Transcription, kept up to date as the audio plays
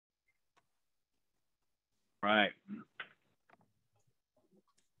Right.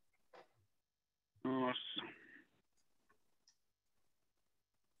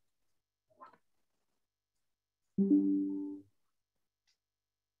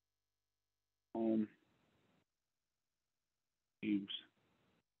 Teams.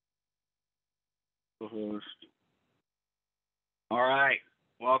 The host. All right.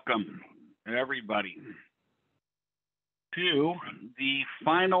 Welcome, everybody, to the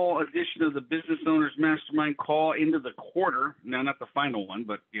final edition of the Business Owners Mastermind Call into the quarter. No, not the final one,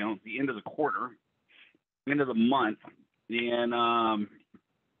 but the end of the quarter, end of the month, and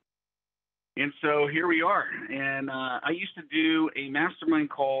so here we are. And I used to do a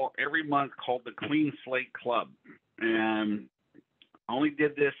mastermind call every month called the Clean Slate Club, and I only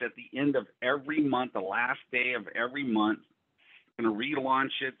did this at the end of every month, the last day of every month. I'm going to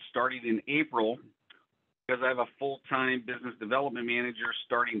relaunch it starting in April, because I have a full-time business development manager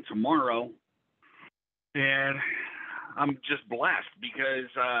starting tomorrow. And I'm just blessed because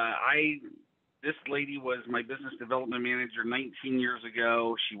this lady was my business development manager 19 years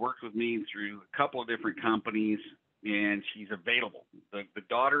ago. She worked with me through a couple of different companies, and she's available. The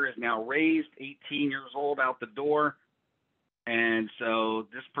daughter is now raised, 18 years old, out the door. And so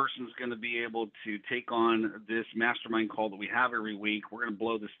this person's going to be able to take on this mastermind call that we have every week. We're going to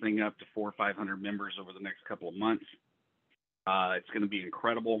blow this thing up to 400 or 500 members over the next couple of months. It's going to be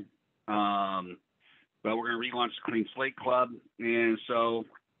incredible. But we're going to relaunch the Clean Slate Club. And so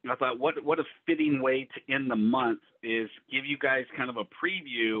I thought what a fitting way to end the month is give you guys kind of a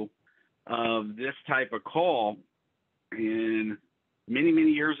preview of this type of call. And many, many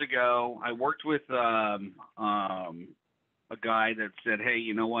years ago, I worked with a guy that said, hey,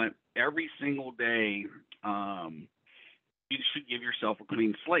 you know what? Every single day, you should give yourself a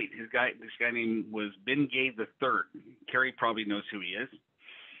clean slate. This guy name was Ben Gay III. Carrie probably knows who he is,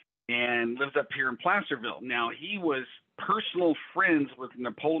 and lives up here in Placerville. Now, he was personal friends with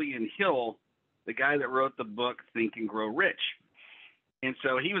Napoleon Hill, the guy that wrote the book Think and Grow Rich. And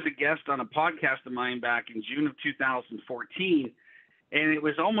so he was a guest on a podcast of mine back in June of 2014. And it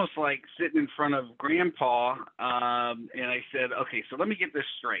was almost like sitting in front of Grandpa, and I said, okay, so let me get this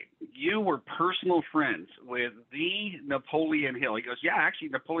straight. You were personal friends with the Napoleon Hill. He goes, yeah, actually,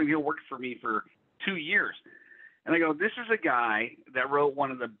 Napoleon Hill worked for me for 2 years. And I go, this is a guy that wrote one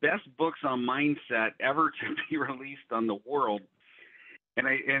of the best books on mindset ever to be released on the world.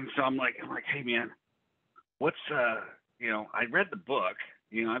 And so I'm like, hey, man, what's, I read the book.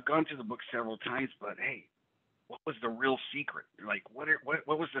 I've gone through the book several times, but hey, what was the real secret? Like, what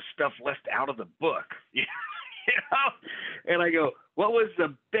was the stuff left out of the book? And I go, what was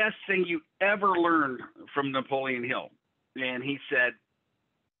the best thing you ever learned from Napoleon Hill? And he said,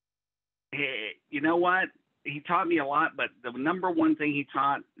 hey, you know what? He taught me a lot, but the number one thing he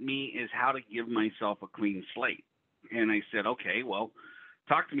taught me is how to give myself a clean slate. And I said, okay, well,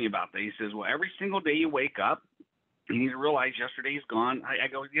 talk to me about that. He says, well, every single day you wake up, you need to realize yesterday's gone. I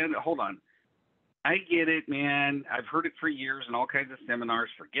go, yeah, hold on. I get it, man. I've heard it for years in all kinds of seminars.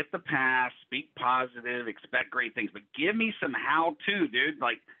 Forget the past, speak positive, expect great things. But give me some how-to, dude,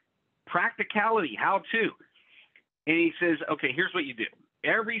 like practicality, how-to. And he says, okay, here's what you do.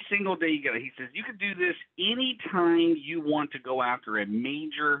 Every single day you get it. He says, you can do this anytime you want to go after a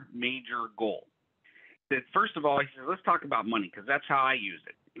major, major goal. He said, first of all, he says, let's talk about money because that's how I use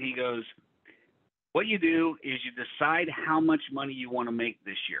it. He goes, what you do is you decide how much money you want to make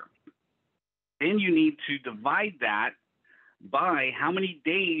this year. Then you need to divide that by how many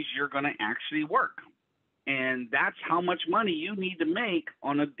days you're going to actually work. And that's how much money you need to make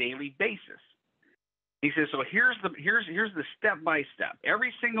on a daily basis. He says, so here's the step-by-step.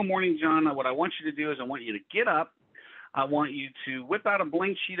 Every single morning, John, what I want you to do is I want you to get up. I want you to whip out a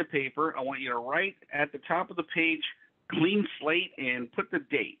blank sheet of paper. I want you to write at the top of the page, clean slate, and put the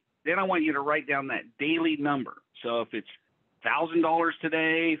date. Then I want you to write down that daily number. So if it's $1,000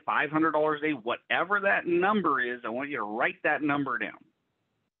 today, $500 a day, whatever that number is, I want you to write that number down.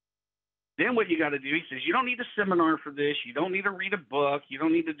 Then what you got to do, he says, you don't need a seminar for this. You don't need to read a book. You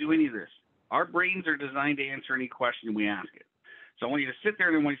don't need to do any of this. Our brains are designed to answer any question we ask it. So I want you to sit there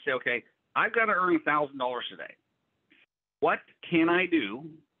and I want you to say, okay, I've got to earn $1,000 today. What can I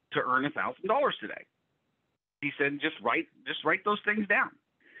do to earn $1,000 today? He said, just write those things down.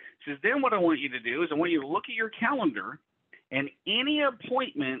 He says, then what I want you to do is I want you to look at your calendar, and any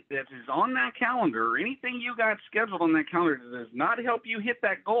appointment that is on that calendar or anything you got scheduled on that calendar that does not help you hit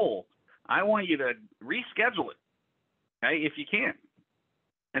that goal, I want you to reschedule it, okay, if you can.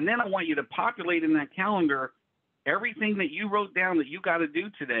 And then I want you to populate in that calendar everything that you wrote down that you got to do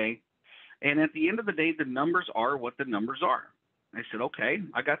today. And at the end of the day, the numbers are what the numbers are. I said, okay,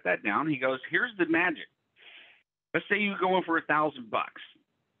 I got that down. He goes, here's the magic. let's say you go in for $1,000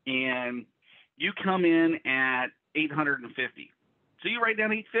 and you come in at 850. So you write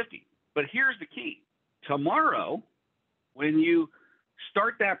down 850. But here's the key. Tomorrow, when you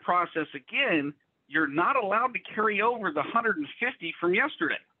start that process again, you're not allowed to carry over the 150 from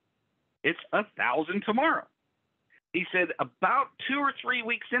yesterday. It's 1,000 tomorrow. He said about 2 or 3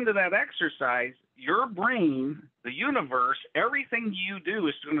 weeks into that exercise, your brain, the universe, everything you do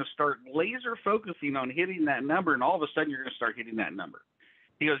is going to start laser focusing on hitting that number, and all of a sudden you're going to start hitting that number.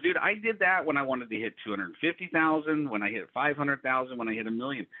 He goes, dude, I did that when I wanted to hit 250,000, when I hit 500,000, when I hit 1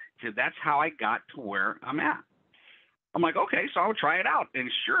 million. He said, that's how I got to where I'm at. I'm like, okay, so I'll try it out. And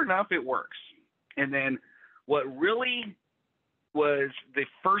sure enough, it works. And then what really was the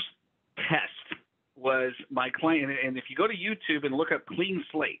first test was my client, and if you go to YouTube and look up Clean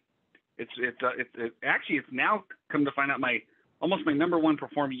Slate, it's now come to find out almost my number one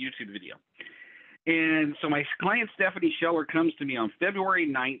performing YouTube video. And so my client, Stephanie Scheller, comes to me on February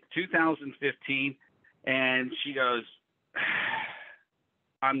 9th, 2015, and she goes,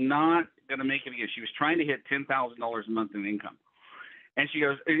 I'm not going to make it again. She was trying to hit $10,000 a month in income. And she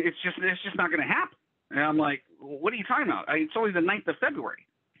goes, it's just not going to happen. And I'm like, what are you talking about? It's only the 9th of February.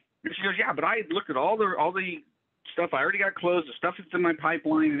 And she goes, yeah, but I looked at all the stuff I already got closed, the stuff that's in my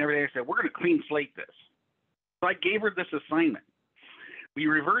pipeline and everything. I said, we're going to clean slate this. So I gave her this assignment. We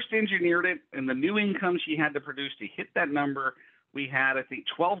reverse engineered it, and the new income she had to produce to hit that number, we had, I think,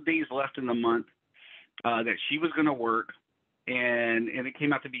 12 days left in the month that she was going to work, and it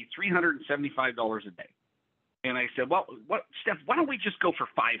came out to be $375 a day. And I said, well, Steph, why don't we just go for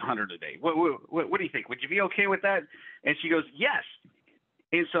 $500 a day? What do you think? Would you be okay with that? And she goes, yes.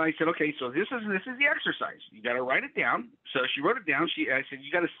 And so I said, okay, so this is the exercise. You got to write it down. So she wrote it down. I said,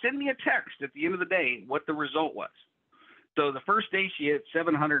 you got to send me a text at the end of the day what the result was. So the first day she hit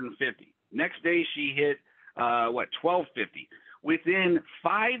 750. Next day she hit 1250. Within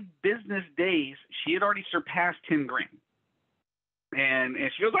 5 business days, she had already surpassed 10 grand. And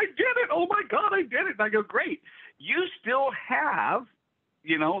she goes, I did it. Oh my God, I did it. And I go, great. You still have,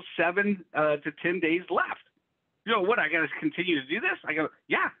 7 to 10 days left. What? I got to continue to do this? I go,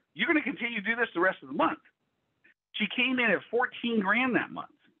 yeah, you're going to continue to do this the rest of the month. She came in at 14 grand that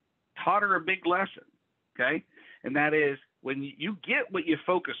month. Taught her a big lesson. Okay. And that is when you get what you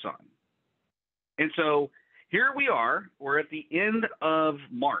focus on. And so here we are. We're at the end of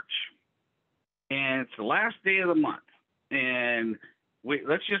March, and it's the last day of the month. And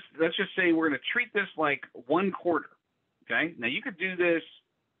let's just say we're going to treat this like one quarter. Okay. Now you could do this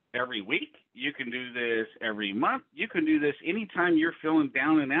every week. You can do this every month. You can do this anytime you're feeling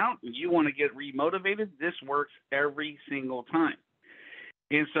down and out and you want to get remotivated. This works every single time.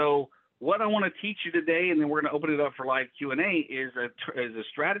 And so what I want to teach you today, and then we're going to open it up for live Q&A, is a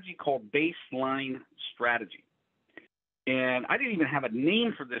strategy called baseline strategy. And I didn't even have a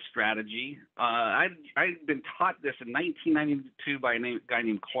name for this strategy. I'd been taught this in 1992 by a guy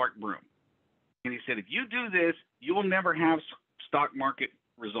named Clark Broom. And he said, if you do this, you will never have stock market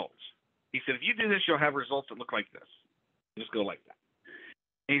results. He said, if you do this, you'll have results that look like this. Just go like that.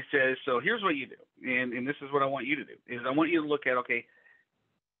 And he says, so here's what you do. And this is what I want you to do, is I want you to look at, okay,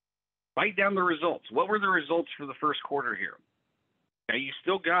 write down the results. What were the results for the first quarter here? Okay, you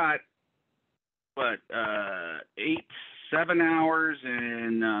still got, 7 hours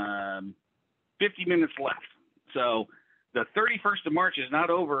and 50 minutes left. So the 31st of March is not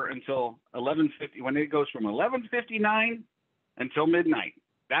over until 11:50. When it goes from 11:59 until midnight,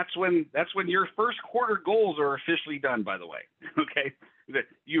 that's when your first quarter goals are officially done. By the way, okay,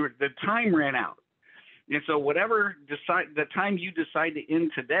 the time ran out. And so the time you decide to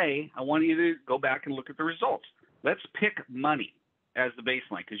end today, I want you to go back and look at the results. Let's pick money as the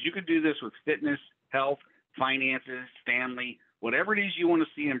baseline, because you could do this with fitness, health, finances, family, whatever it is you want to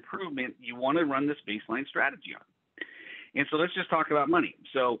see improvement, you want to run this baseline strategy on. And so let's just talk about money.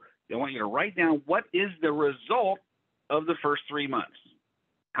 So I want you to write down, what is the result of the first 3 months?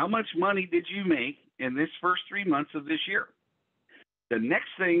 How much money did you make in this first 3 months of this year? The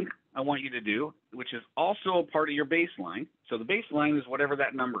next thing I want you to do, which is also a part of your baseline, so the baseline is whatever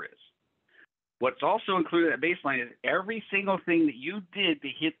that number is. What's also included in that baseline is every single thing that you did to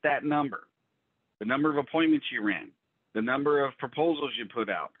hit that number. The number of appointments you ran, the number of proposals you put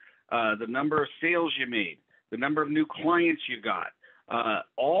out, the number of sales you made, the number of new clients you got,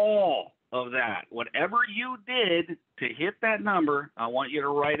 all of that. Whatever you did to hit that number, I want you to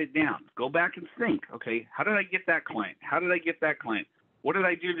write it down. Go back and think, okay, how did I get that client? How did I get that client? What did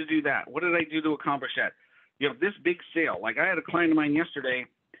I do to do that? What did I do to accomplish that? You know, this big sale. Like I had a client of mine yesterday.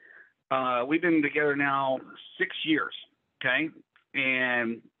 We've been together now 6 years, okay?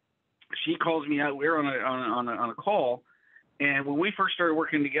 And she calls me out. We're on a call, and when we first started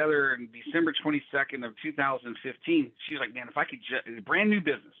working together in December 22nd of 2015, she's like, man, if I could just, brand new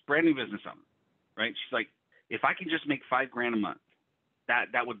business owner, right? She's like, if I could just make $5,000 a month,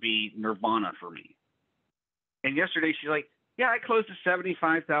 that would be nirvana for me. And yesterday she's like, yeah, I closed a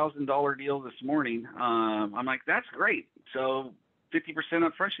 $75,000 deal this morning. I'm like, that's great. So 50%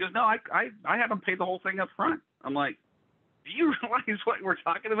 up front. She goes, no, I had them pay the whole thing up front. I'm like, do you realize what we're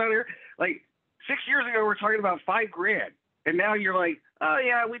talking about here? Like 6 years ago, we're talking about $5,000. And now you're like, oh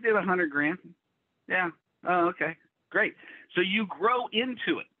yeah, we did $100,000. Yeah. Oh, okay, great. So you grow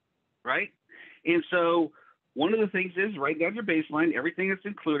into it, right? And so one of the things is write down your baseline, everything that's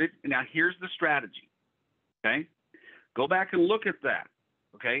included. And now here's the strategy. Okay. Go back and look at that.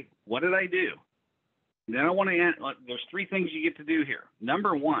 Okay. What did I do? And then I want to add, there's 3 things you get to do here.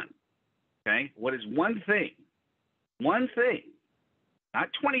 Number 1. Okay. What is one thing? One thing, not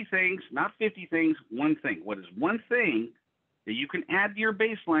 20 things, not 50 things, one thing. What is one thing that you can add to your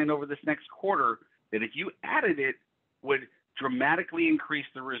baseline over this next quarter that if you added it would dramatically increase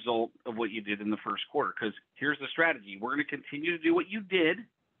the result of what you did in the first quarter? Because here's the strategy. We're going to continue to do what you did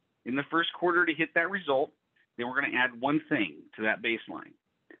in the first quarter to hit that result. Then we're going to add one thing to that baseline.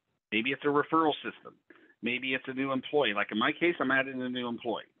 Maybe it's a referral system. Maybe it's a new employee. Like in my case, I'm adding a new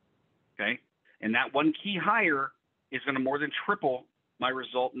employee. Okay. And that one key hire is going to more than triple my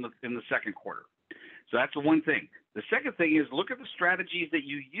result in the second quarter. So that's the one thing. The second thing is look at the strategies that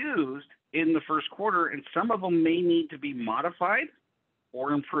you used in the first quarter, and some of them may need to be modified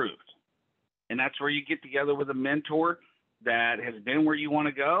or improved. And that's where you get together with a mentor that has been where you want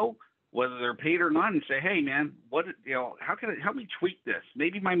to go, whether they're paid or not, and say, hey man, how can it help me tweak this?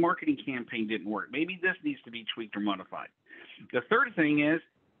 Maybe my marketing campaign didn't work. Maybe this needs to be tweaked or modified. The third thing is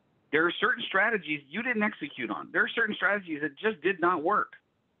there are certain strategies you didn't execute on. There are certain strategies that just did not work.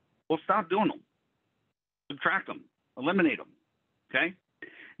 Well, stop doing them. Subtract them. Eliminate them. Okay?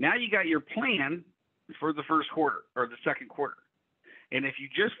 Now you got your plan for the first quarter or the second quarter. And if you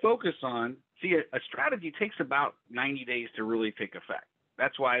just focus on, a strategy takes about 90 days to really take effect.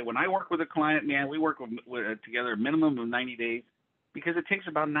 That's why when I work with a client, man, we work together a minimum of 90 days because it takes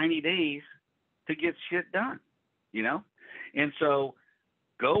about 90 days to get shit done, And so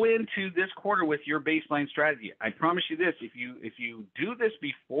go into this quarter with your baseline strategy. I promise you this, if you do this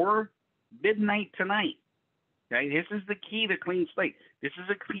before midnight tonight, okay, this is the key to clean slate. This is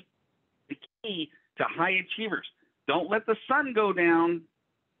the key to high achievers. Don't let the sun go down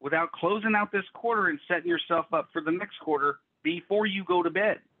without closing out this quarter and setting yourself up for the next quarter before you go to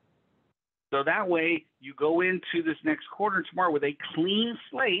bed. So that way you go into this next quarter tomorrow with a clean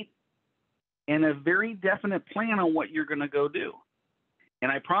slate and a very definite plan on what you're going to go do.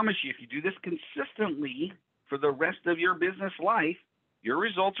 And I promise you, if you do this consistently for the rest of your business life, your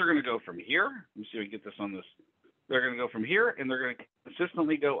results are going to go from here. Let me see if I can get this on this. They're going to go from here, and they're going to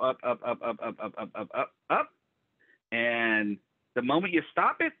consistently go up, up, up, up, up, up, up, up, up, up. And the moment you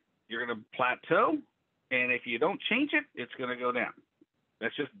stop it, you're going to plateau. And if you don't change it, it's going to go down.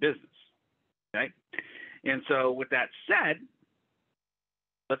 That's just business. Okay. And so with that said,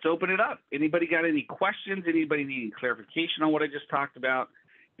 let's open it up. Anybody got any questions? Anybody needing clarification on what I just talked about?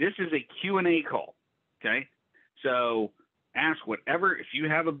 This is a Q&A call, okay? So ask whatever. If you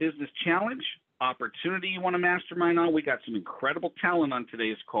have a business challenge, opportunity you want to mastermind on, we got some incredible talent on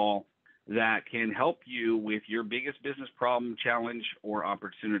today's call that can help you with your biggest business problem, challenge, or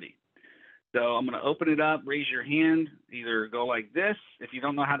opportunity. So I'm going to open it up. Raise your hand. Either go like this if you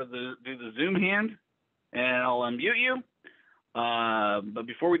don't know how to do the Zoom hand, and I'll unmute you. But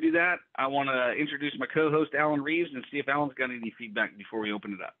before we do that, I want to introduce my co-host, Alan Reeves, and see if Alan's got any feedback before we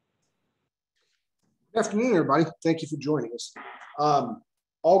open it up. Good afternoon, everybody. Thank you for joining us.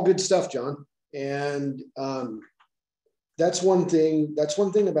 All good stuff, John. And that's one thing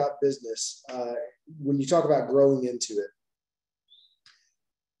about business. When you talk about growing into it,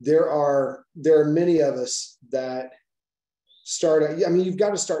 there are many of us that start. I mean, you've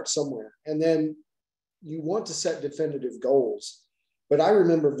got to start somewhere, and then you want to set definitive goals. But I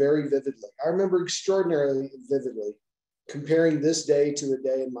remember very vividly, I remember extraordinarily vividly comparing this day to a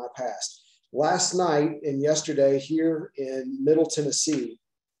day in my past. Last night and yesterday here in Middle Tennessee,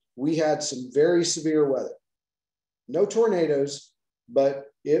 we had some very severe weather. No tornadoes, but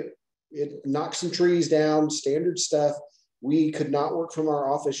it knocked some trees down, standard stuff. We could not work from our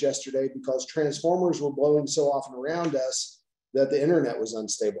office yesterday because transformers were blowing so often around us that the internet was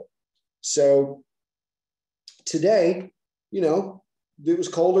unstable. So today, it was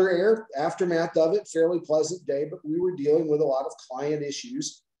colder air, aftermath of it, fairly pleasant day, but we were dealing with a lot of client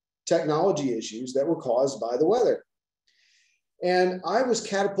issues, technology issues that were caused by the weather. And I was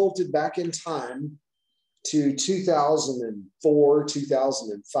catapulted back in time to 2004,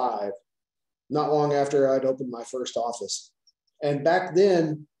 2005, not long after I'd opened my first office. And back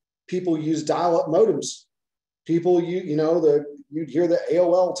then, people used dial-up modems. People, you'd hear the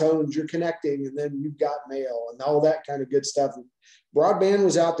AOL tones, you're connecting, and then you've got mail and all that kind of good stuff. Broadband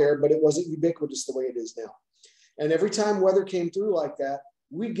was out there, but it wasn't ubiquitous the way it is now. And every time weather came through like that,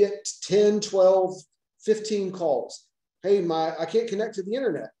 we'd get 10, 12, 15 calls. Hey, I can't connect to the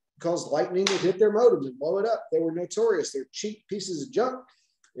internet because lightning would hit their modem and blow it up. They were notorious. They're cheap pieces of junk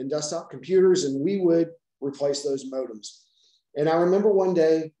in desktop computers, and we would replace those modems. And I remember one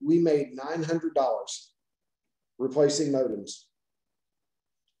day we made $900 replacing modems.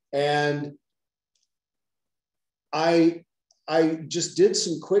 And I just did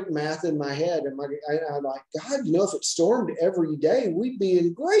some quick math in my head, and I'm like, God, if it stormed every day, we'd be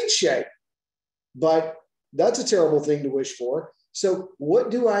in great shape. But that's a terrible thing to wish for. So what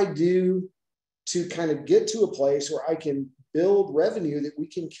do I do to kind of get to a place where I can build revenue that we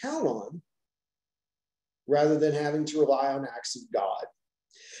can count on rather than having to rely on acts of God?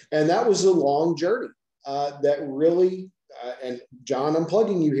 And that was a long journey that really, and John, I'm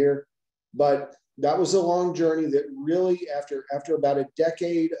plugging you here, but that was a long journey that really, after about a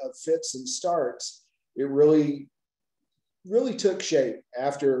decade of fits and starts, it really took shape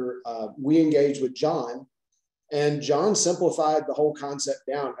after we engaged with John. And John simplified the whole concept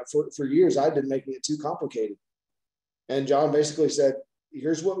down. For years, I'd been making it too complicated. And John basically said,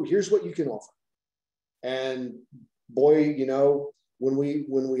 here's what you can offer. And boy, when we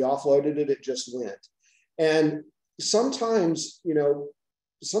offloaded it, it just went. And sometimes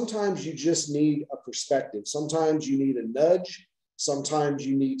you just need a perspective. Sometimes you need a nudge. Sometimes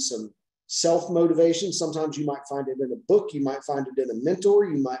you need some self-motivation. Sometimes you might find it in a book. You might find it in a mentor.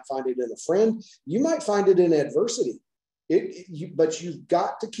 You might find it in a friend. You might find it in adversity. But you've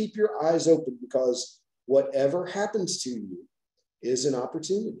got to keep your eyes open, because whatever happens to you is an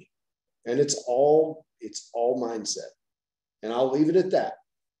opportunity. And it's all mindset. And I'll leave it at that.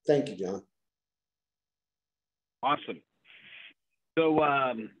 Thank you, John. Awesome. So,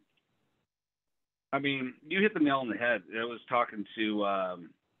 you hit the nail on the head. I was talking to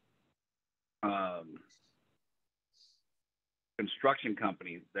construction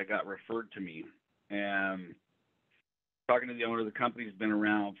company that got referred to me, and talking to the owner of the company's been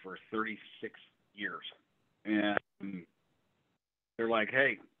around for 36 years. And they're like,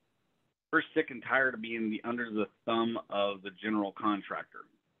 hey, we're sick and tired of being under the thumb of the general contractor.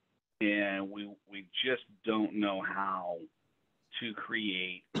 And we just don't know how to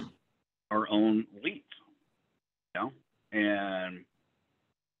create our own leads, and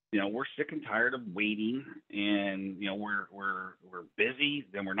we're sick and tired of waiting, and we're busy,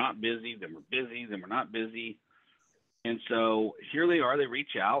 then we're not busy, then we're busy, then we're not busy. And so here they are, they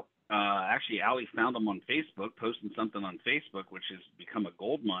reach out. Actually, Allie found them on Facebook, posting something on Facebook, which has become a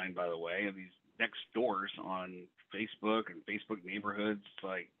gold mine, by the way, of these next doors on Facebook and Facebook neighborhoods,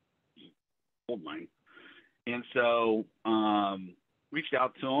 like gold mine. And so reached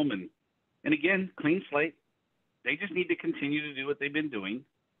out to them, and again, clean slate. They just need to continue to do what they've been doing,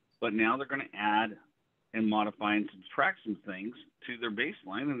 but now they're going to add and modify and subtract some things to their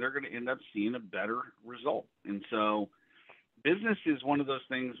baseline, and they're going to end up seeing a better result. And so business is one of those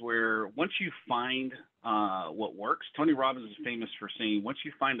things where once you find what works, Tony Robbins is famous for saying, once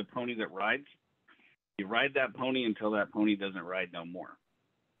you find a pony that rides, you ride that pony until that pony doesn't ride no more.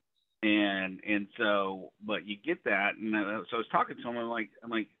 And so, but you get that. And so I was talking to him, I'm like,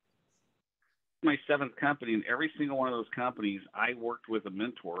 my seventh company, and every single one of those companies, I worked with a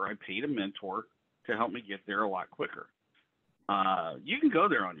mentor. I paid a mentor to help me get there a lot quicker. You can go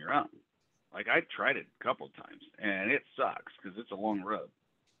there on your own. Like, I tried it a couple of times, and it sucks because it's a long road.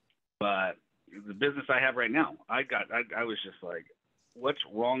 But the business I have right now, I was just like, what's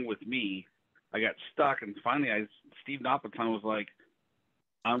wrong with me? I got stuck, and finally, Steve Napolitano was like,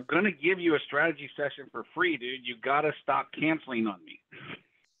 I'm going to give you a strategy session for free, dude. You got to stop canceling on me.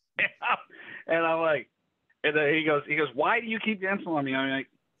 And I'm like, and then he goes, why do you keep canceling on me? I'm like,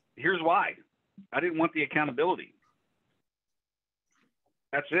 here's why. I didn't want the accountability.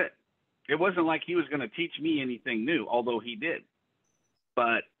 That's it. It wasn't like he was going to teach me anything new, although he did.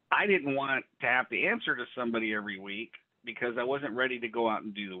 But I didn't want to have to answer to somebody every week because I wasn't ready to go out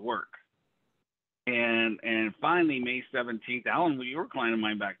and do the work. And finally, May 17th, Alan, you were a client of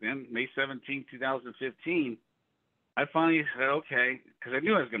mine back then, May 17th, 2015, I finally said, okay, because I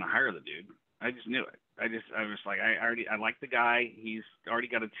knew I was going to hire the dude. I just knew it. I was like, I like the guy. He's already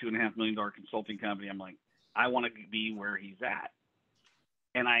got a $2.5 million consulting company. I'm like, I want to be where he's at.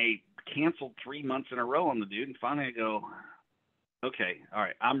 And I canceled 3 months in a row on the dude. And finally I go, okay, all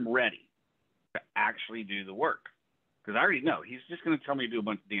right, I'm ready to actually do the work. Because I already know he's just going to tell me to do a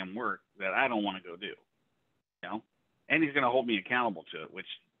bunch of damn work that I don't want to go do, you know? And he's going to hold me accountable to it, which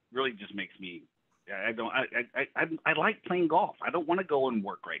really just makes me, I like playing golf. I don't want to go and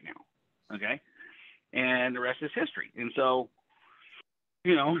work right now. Okay. And the rest is history. And so,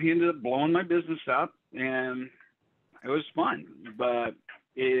 he ended up blowing my business up, and it was fun. But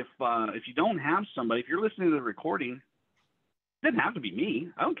if you don't have somebody, if you're listening to the recording, it doesn't have to be me.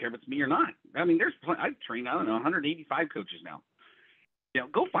 I don't care if it's me or not. I mean, I've trained, 185 coaches now.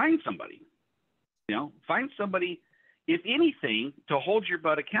 Go find somebody. Find somebody, if anything, to hold your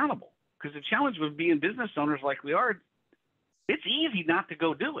butt accountable. Because the challenge with being business owners like we are, it's easy not to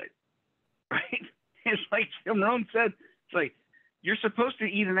go do it, right? It's like Jim Rohn said, it's like, you're supposed to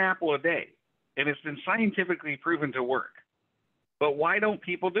eat an apple a day, and it's been scientifically proven to work. But why don't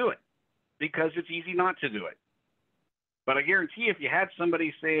people do it? Because it's easy not to do it. But I guarantee if you had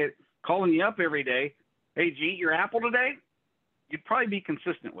somebody say it, calling you up every day, hey, did you eat your apple today? You'd probably be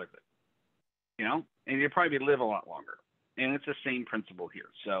consistent with it, and you'd probably live a lot longer. And it's the same principle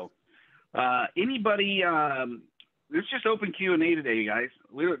here. So anybody, it's just open Q&A today, guys.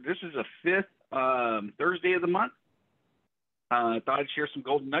 This is the fifth Thursday of the month. I thought I'd share some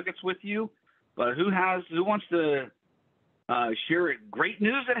golden nuggets with you. But who wants to share great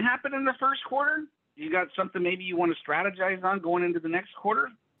news that happened in the first quarter? You got something maybe you want to strategize on going into the next quarter?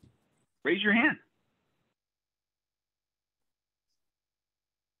 Raise your hand.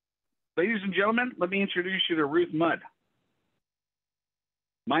 Ladies and gentlemen, let me introduce you to Ruth Mudd.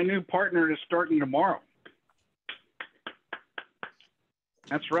 My new partner is starting tomorrow.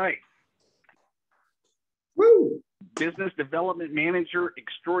 That's right. Woo! Business Development Manager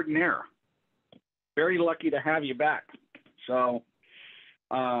Extraordinaire. Very lucky to have you back. So,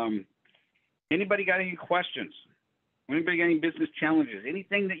 anybody got any questions? Anybody got any business challenges?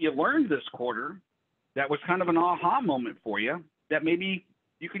 Anything that you learned this quarter that was kind of an aha moment for you that maybe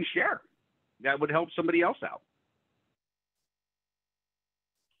you can share that would help somebody else out?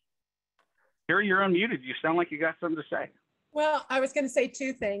 Carrie, you're unmuted. You sound like you got something to say. Well, I was going to say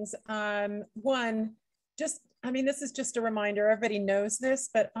two things. One, this is just a reminder. Everybody knows this,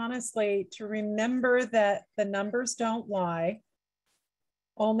 but honestly, to remember that the numbers don't lie.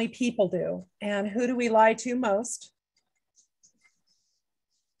 Only people do. And who do we lie to most?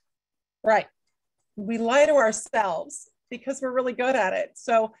 Right. We lie to ourselves because we're really good at it.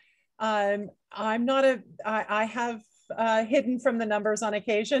 So I have hidden from the numbers on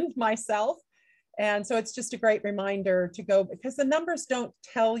occasion myself. And so it's just a great reminder to go, because the numbers don't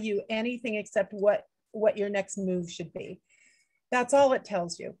tell you anything except what your next move should be. That's all it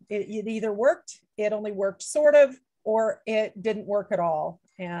tells you. It either worked, it only worked sort of, or it didn't work at all.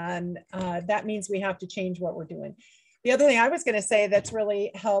 And that means we have to change what we're doing. The other thing I was going to say that's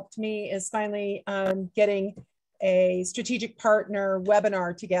really helped me is finally getting a strategic partner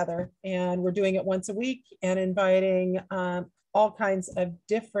webinar together. And we're doing it once a week and inviting all kinds of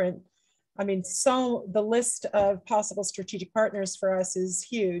different, so the list of possible strategic partners for us is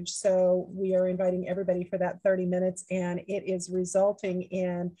huge. So we are inviting everybody for that 30 minutes, and it is resulting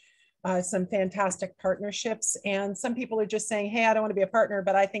in some fantastic partnerships. And some people are just saying, hey, I don't want to be a partner,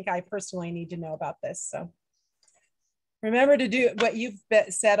 but I think I personally need to know about this. So remember to do what you've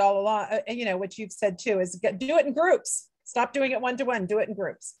said all along, what you've said too, is do it in groups. Stop doing it one-to-one, do it in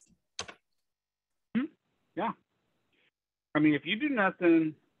groups. Yeah. If you do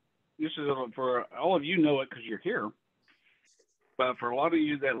nothing, this is for all of you know it because you're here, but for a lot of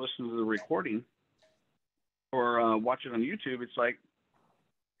you that listen to the recording or watch it on YouTube, it's like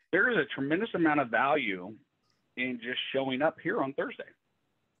there is a tremendous amount of value in just showing up here on Thursday,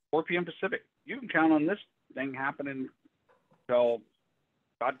 4 p.m. Pacific. You can count on this thing happening until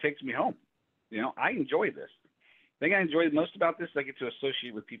God takes me home. I enjoy this. The thing I enjoy the most about this is I get to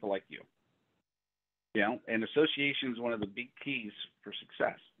associate with people like you. And association is one of the big keys for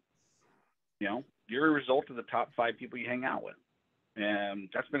success. You're a result of the top 5 people you hang out with. And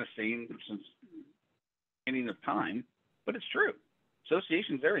that's been a saying since the beginning of time, but it's true.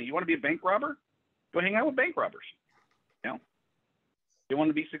 Association's there. You want to be a bank robber? Go hang out with bank robbers. You want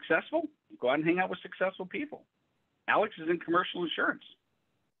to be successful? Go out and hang out with successful people. Alex is in commercial insurance.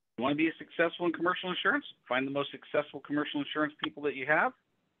 You want to be successful in commercial insurance? Find the most successful commercial insurance people that you have.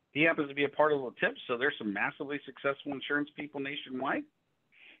 He happens to be a part of the tips, so there's some massively successful insurance people nationwide.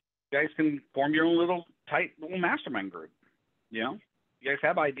 You guys can form your own tight little mastermind group. You guys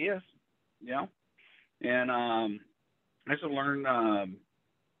have ideas. And I just learned.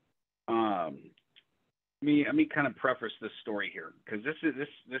 Let me kind of preface this story here, because this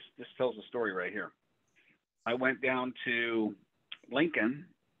tells a story right here. I went down to Lincoln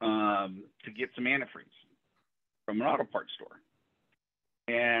to get some antifreeze from an auto parts store.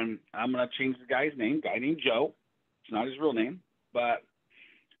 And I'm going to change the guy's name, guy named Joe. It's not his real name, but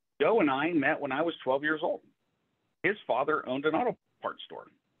Joe and I met when I was 12 years old. His father owned an auto parts store.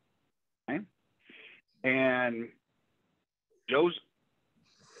 Okay? And Joe's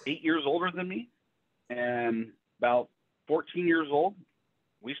 8 years older than me. And about 14 years old,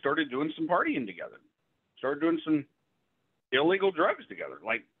 we started doing some partying together. Started doing some illegal drugs together,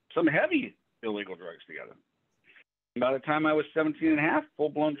 like some heavy illegal drugs together. By the time I was 17 and a half,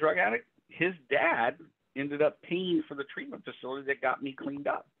 full-blown drug addict, his dad ended up paying for the treatment facility that got me cleaned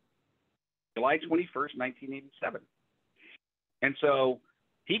up. July 21st, 1987. And so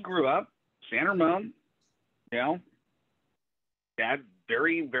he grew up, San Ramon, you know, dad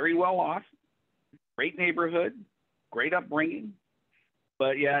very, very well off, great neighborhood, great upbringing,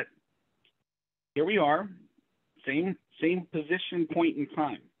 but yet here we are, same position, point in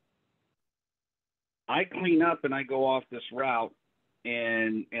time. I clean up and I go off this route,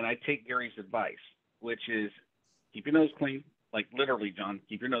 and I take Gary's advice, which is keep your nose clean, like literally, John,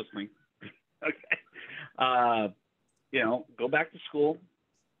 keep your nose clean. Okay. You know, go back to school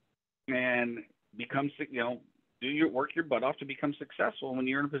and become, you know, do your work your butt off to become successful. When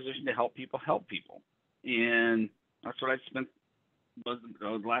you're in a position to help people. And that's what I spent the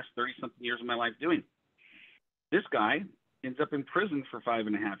last 30-something years of my life doing. This guy ends up in prison for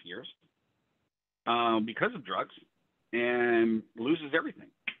 5.5 years because of drugs and loses everything.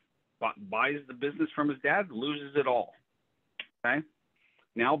 Buys the business from his dad, loses it all. Okay?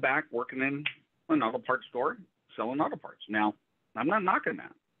 Now back working in an auto parts store, selling auto parts. Now, I'm not knocking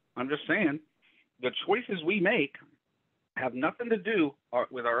that. I'm just saying the choices we make have nothing to do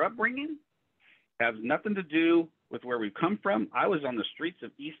with our upbringing, have nothing to do with where we've come from. I was on the streets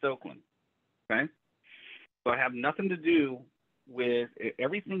of East Oakland, okay? So I have nothing to do with –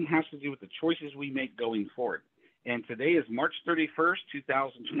 everything has to do with the choices we make going forward. And today is March 31st,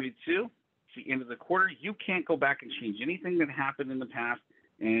 2022. It's the end of the quarter. You can't go back and change anything that happened in the past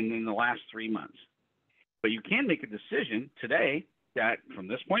and in the last 3 months. But you can make a decision today that from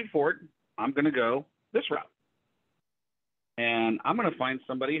this point forward, I'm going to go this route. And I'm going to find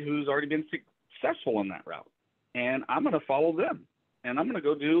somebody who's already been successful on that route. And I'm going to follow them. And I'm going to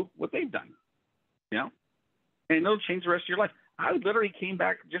go do what they've done. You know? And it'll change the rest of your life. I literally came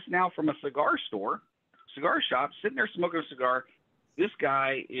back just now from a cigar shop, sitting there smoking a cigar. This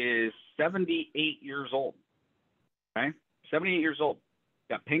guy is 78 years old. Okay? 78 years old.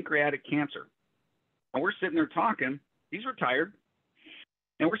 Got pancreatic cancer. And we're sitting there talking. He's retired.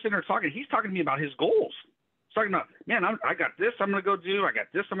 And we're sitting there talking. He's talking to me about his goals. He's talking about, man, I got this I'm going to go do. I got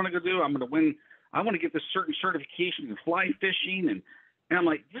this I'm going to go do. I'm going to win. I want to get this certain certification in fly fishing. And I'm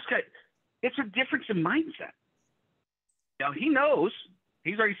like, this guy, it's a difference in mindset. Now, he knows.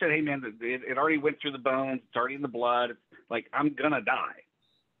 He's already said, hey, man, it already went through the bones. It's already in the blood. It's like, I'm going to die.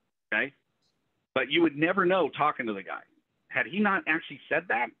 Okay? But you would never know talking to the guy. Had he not actually said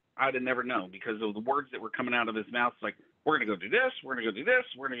that, I'd have never known because of the words that were coming out of his mouth. It's like, we're going to go do this. We're going to go do this.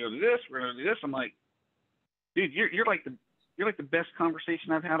 We're going to go do this. We're going to do this. I'm like, dude, you're like the best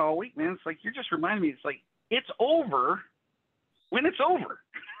conversation I've had all week, man. It's like, you're just reminding me. It's like, it's over when it's over.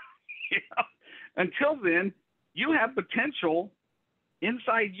 You know? Until then, you have potential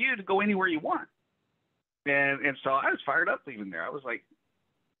inside you to go anywhere you want. And so I was fired up leaving there. I was like,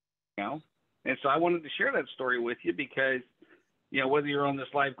 you know, and so I wanted to share that story with you because, you know, whether you're on this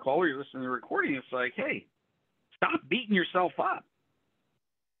live call or you're listening to the recording, it's like, hey, stop beating yourself up.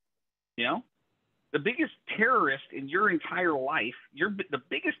 You know, the biggest terrorist in your entire life, the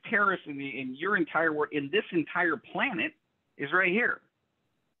biggest terrorist in your entire world, in this entire planet, is right here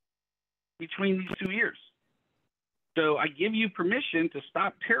between these 2 years. So I give you permission to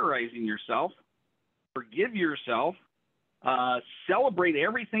stop terrorizing yourself, forgive yourself, celebrate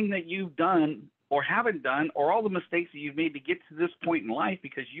everything that you've done or haven't done or all the mistakes that you've made to get to this point in life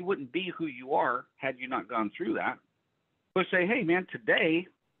because you wouldn't be who you are had you not gone through that. But say, hey, man, today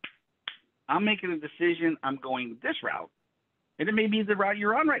I'm making a decision. I'm going this route. And it may be the route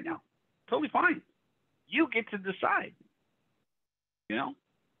you're on right now. Totally fine. You get to decide. You know?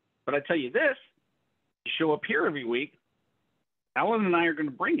 But I tell you this, you show up here every week, Alan and I are going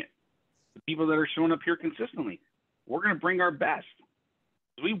to bring it. The people that are showing up here consistently, we're going to bring our best.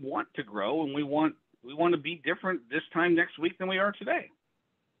 We want to grow and we want to be different this time next week than we are today.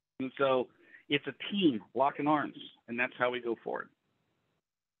 And so it's a team locking arms, and that's how we go forward.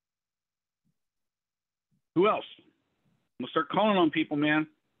 Who else? I'm going to start calling on people, man.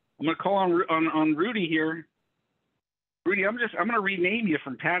 I'm going to call on Rudy here. Rudy, I'm going to rename you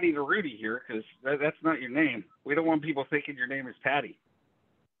from Patty to Rudy here because that's not your name. We don't want people thinking your name is Patty.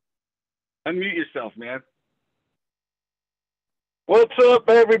 Unmute yourself, man. What's up,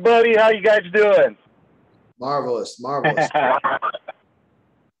 everybody? How you guys doing? Marvelous.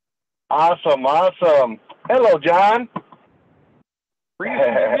 Awesome. Hello, John. Bring us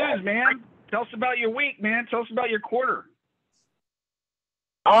some good news, man. Tell us about your week, man. Tell us about your quarter.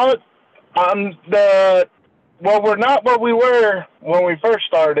 We're not what we were when we first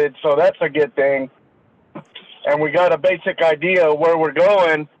started, so that's a good thing. And we got a basic idea of where we're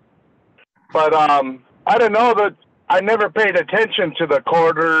going. But I don't know that I never paid attention to the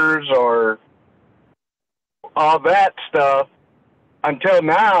quarters or all that stuff until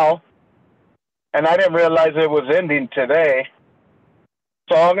now. And I didn't realize it was ending today.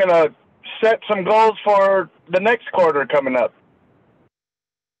 So I'm going to set some goals for the next quarter coming up.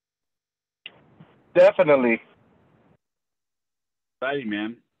 Definitely. Exciting,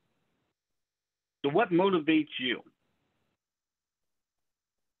 man. So what motivates you?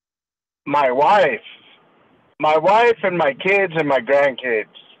 My wife and my kids and my grandkids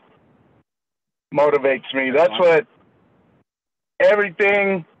motivates me. That's what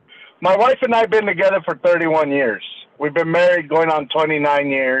everything. My wife and I have been together for 31 years. We've been married going on 29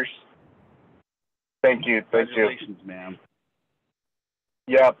 years. Thank you. Congratulations, man.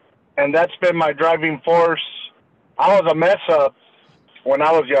 Yep. And that's been my driving force. I was a mess up when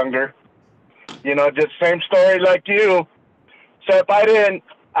I was younger. You know, just same story like you. So if I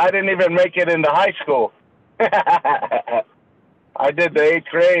didn't even make it into high school. I did the 8th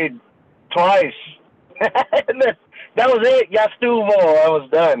grade twice. That was it. Ya estuvo. I was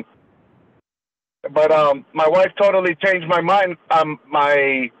done. But my wife totally changed my mind,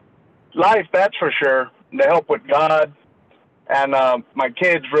 my life, that's for sure. To help with God. And my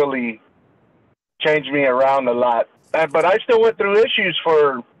kids really changed me around a lot. But I still went through issues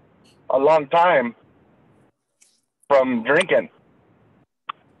for a long time from drinking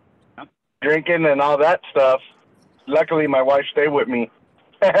and all that stuff. Luckily, my wife stayed with me.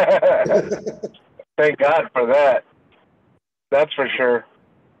 Thank God for that. That's for sure.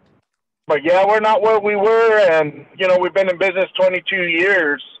 But yeah, we're not where we were, and you know, we've been in business 22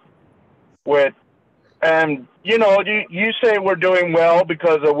 years. And you know, you say we're doing well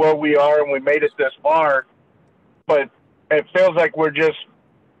because of where we are and we made it this far, but it feels like we're just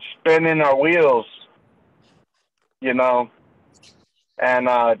spinning our wheels, you know, and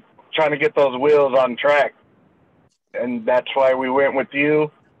trying to get those wheels on track. And that's why we went with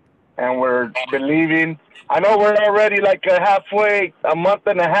you, and we're believing. I know we're already like a month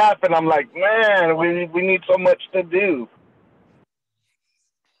and a half, and I'm like, man, we need so much to do.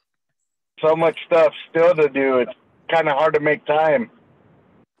 So much stuff still to do. It's kind of hard to make time.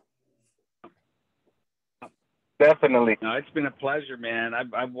 Definitely. No, it's been a pleasure, man.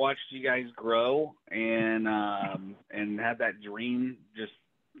 I've watched you guys grow and have that dream just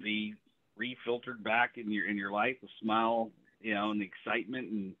be refiltered back in your life, the smile, you know, and the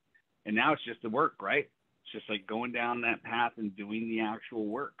excitement, and now it's just the work, right? It's just like going down that path and doing the actual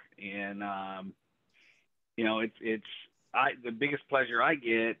work. And you know, the biggest pleasure I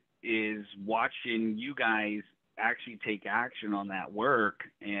get is watching you guys actually take action on that work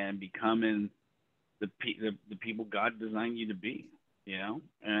and becoming the people God designed you to be, you know?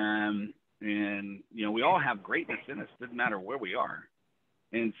 And you know, we all have greatness in us. Doesn't matter where we are.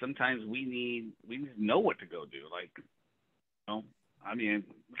 And sometimes we need to know what to go do. Like, you know, I mean,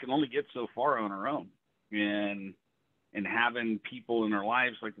 we can only get so far on our own. And having people in our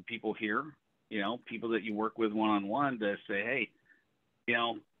lives like the people here, you know, people that you work with one-on-one to say, hey, you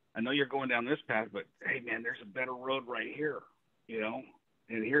know, I know you're going down this path, but hey, man, there's a better road right here, you know,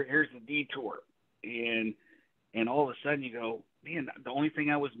 and here's the detour. And all of a sudden you go, man, the only thing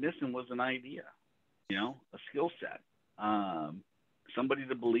I was missing was an idea, you know, a skill set, somebody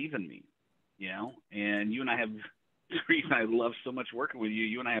to believe in me, you know. And you and I have, the reason I love so much working with you,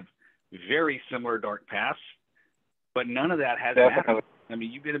 you and I have very similar dark paths, but none of that has mattered. I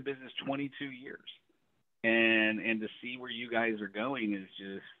mean, you've been in business 22 years. And to see where you guys are going is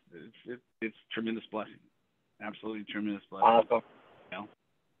just it's tremendous blessing, absolutely tremendous blessing. Awesome. You know?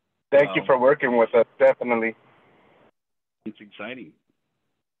 Thank you for working with us. Definitely, it's exciting.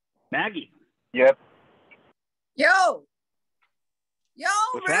 Maggie. Yep. Yo.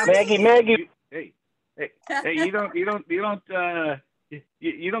 What's Rudy. Maggie. Hey.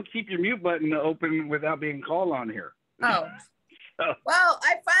 You don't keep your mute button open without being called on here. Oh. Well,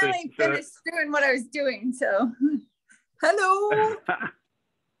 I finally finished doing what I was doing. So, hello.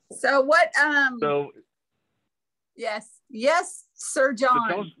 So what? Yes, Sir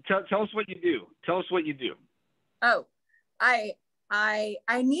John. So tell us what you do. Tell us what you do. Oh, I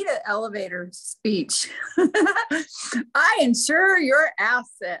need an elevator speech. I insure your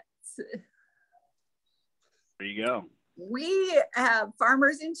assets. There you go. We have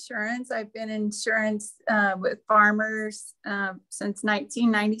farmers insurance. I've been in insurance with farmers since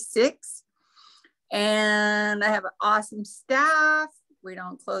 1996. And I have an awesome staff. We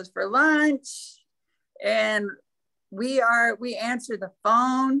don't close for lunch. And we answer the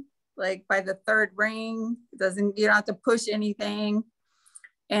phone like by the third ring. You don't have to push anything.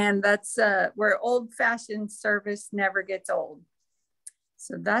 And that's where old-fashioned service never gets old.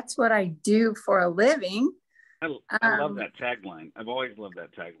 So that's what I do for a living. I love that tagline. I've always loved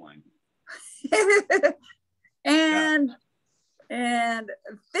that tagline. and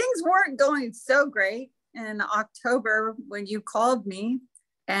things weren't going so great in October when you called me,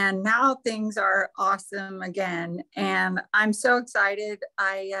 and now things are awesome again. And I'm so excited.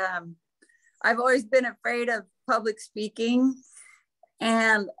 I've always been afraid of public speaking,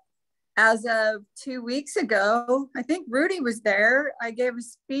 and as of 2 weeks ago, I think Rudy was there. I gave a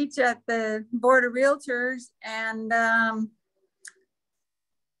speech at the Board of Realtors, and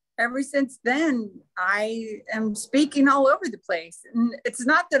ever since then, I am speaking all over the place. And it's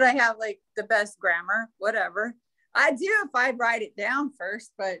not that I have like the best grammar, whatever. I do if I write it down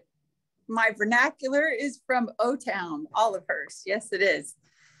first, but my vernacular is from O-Town, Olivehurst. Yes, it is.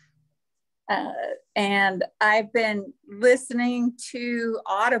 And I've been listening to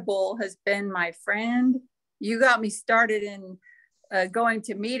Audible, has been my friend. You got me started in going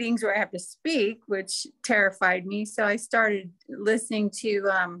to meetings where I have to speak, which terrified me. So I started listening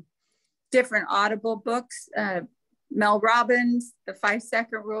to different Audible books, Mel Robbins, The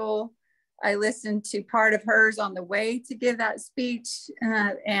 5-Second Rule. I listened to part of hers on the way to give that speech.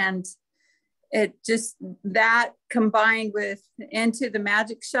 And it just, that combined with Into the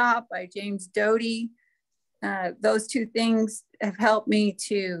Magic Shop by James Doty, those two things have helped me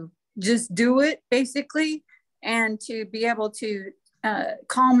to just do it basically, and to be able to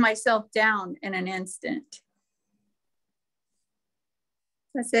calm myself down in an instant.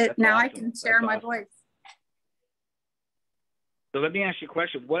 That's it. Now awesome. I can share my voice. So let me ask you a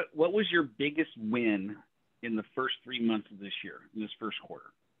question. What was your biggest win in the first 3 months of this year, in this first quarter?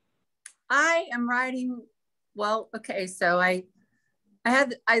 I am writing, well, okay, so I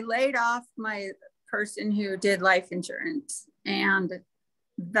laid off my person who did life insurance, and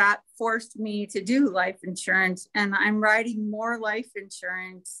that forced me to do life insurance, and I'm writing more life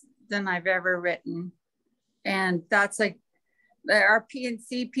insurance than I've ever written. And that's like, our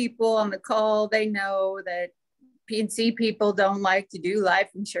P&C people on the call, they know that P&C people don't like to do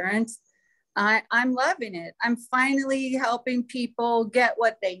life insurance. I'm loving it. I'm finally helping people get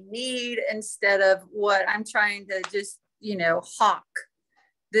what they need instead of what I'm trying to just, hawk.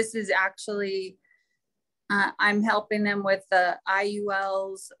 This is actually, I'm helping them with the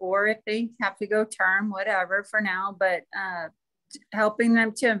IULs, or if they have to go term, whatever for now, but helping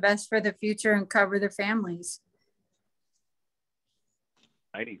them to invest for the future and cover their families.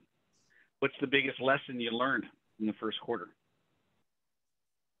 Exciting. What's the biggest lesson you learned in the first quarter?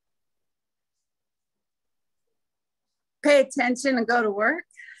 Pay attention and go to work.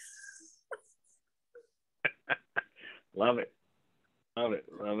 Love it. Love it.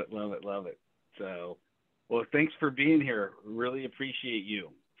 Love it. Love it. Love it. So, well, thanks for being here. Really appreciate you,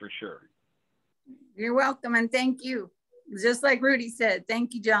 for sure. You're welcome, and thank you. Just like Rudy said,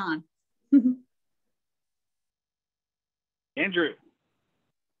 thank you, John. Andrew.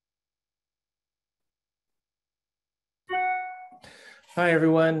 Hi,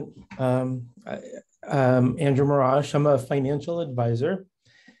 everyone. Andrew Marash. I'm a financial advisor.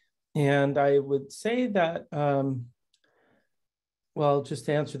 And I would say that, well, just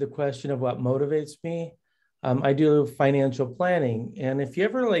to answer the question of what motivates me, I do financial planning. And if you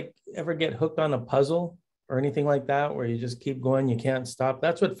ever get hooked on a puzzle or anything like that, where you just keep going, you can't stop,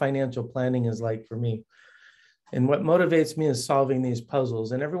 that's what financial planning is like for me. And what motivates me is solving these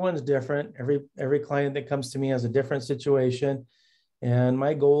puzzles. And everyone's different. Every client that comes to me has a different situation. And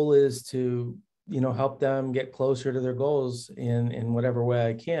my goal is to, help them get closer to their goals in whatever way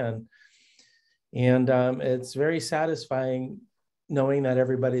I can. And it's very satisfying knowing that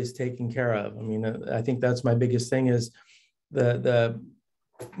everybody is taken care of. I mean, I think that's my biggest thing, is the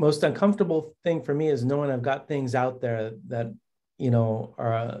most uncomfortable thing for me is knowing I've got things out there that,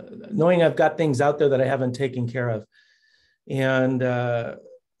 knowing I've got things out there that I haven't taken care of. And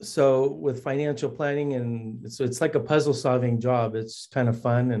so with financial planning, and so it's like a puzzle solving job. It's kind of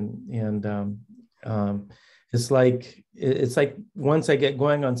fun. And it's like once I get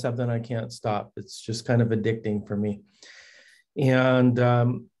going on something, I can't stop. It's just kind of addicting for me. And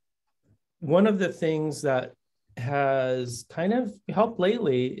one of the things that has kind of helped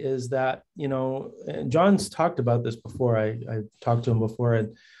lately is that, you know, and John's talked about this before. I talked to him before.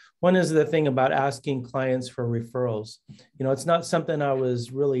 And one is the thing about asking clients for referrals. You know, it's not something I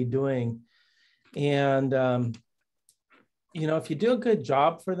was really doing. And, you know, if you do a good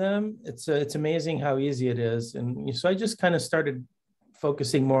job for them, it's amazing how easy it is. And so I just kind of started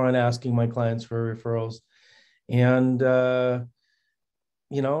focusing more on asking my clients for referrals. And,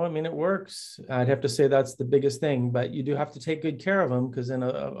 you know, I mean, it works. I'd have to say that's the biggest thing, but you do have to take good care of them, because then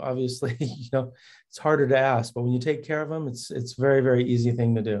obviously, you know, it's harder to ask, but when you take care of them, it's very, very easy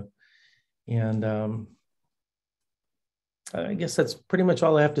thing to do. And I guess that's pretty much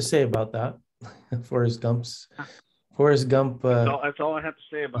all I have to say about that. Forrest Gump. That's all I have to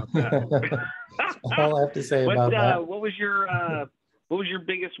say about that. That's all I have to say about that. What was your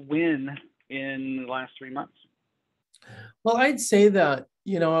biggest win in the last 3 months? Well, I'd say that,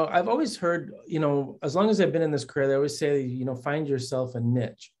 you know, I've always heard, you know, as long as I've been in this career, they always say, you know, find yourself a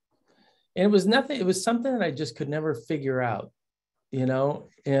niche. And it was nothing, it was something that I just could never figure out, you know.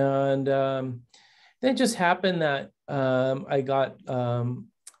 And then it just happened that I got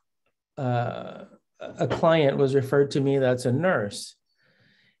a client was referred to me that's a nurse.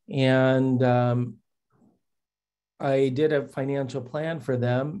 And I did a financial plan for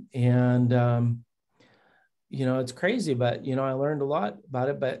them. And you know, it's crazy, but, you know, I learned a lot about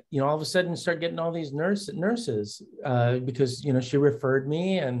it, but, you know, all of a sudden start getting all these nurses because, you know, she referred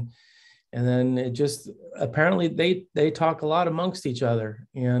me, and then it just, apparently they talk a lot amongst each other.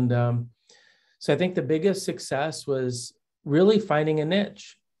 And so I think the biggest success was really finding a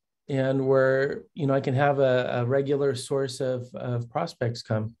niche, and where, you know, I can have a regular source of prospects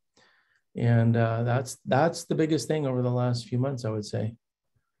come. And that's the biggest thing over the last few months, I would say.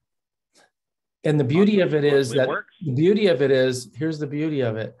 And the beauty of it is that here's the beauty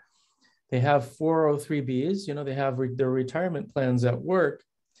of it. They have 403Bs, you know, they have their retirement plans at work.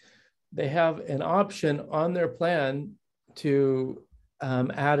 They have an option on their plan to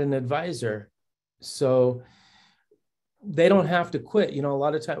add an advisor. So they don't have to quit. You know, a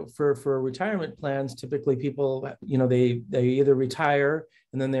lot of time for retirement plans, typically people, you know, they either retire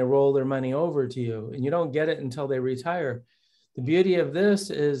and then they roll their money over to you, and you don't get it until they retire. The beauty of this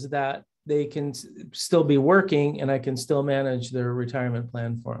is that they can still be working, and I can still manage their retirement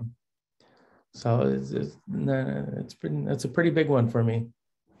plan for them. So it's a pretty big one for me.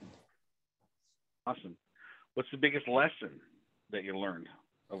 Awesome. What's the biggest lesson that you learned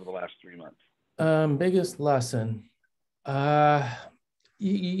over the last 3 months? Biggest lesson.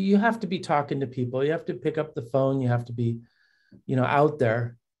 You have to be talking to people. You have to pick up the phone. You have to be, you know, out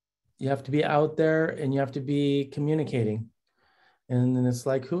there. You have to be out there, and you have to be communicating. And then it's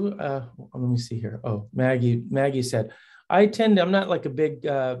like, let me see here. Oh, Maggie said, I'm not like a big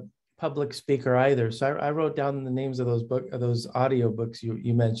public speaker either. So I wrote down the names of those audio books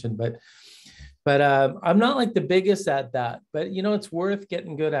you mentioned, but I'm not like the biggest at that, but, you know, it's worth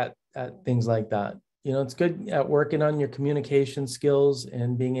getting good at things like that. You know, it's good at working on your communication skills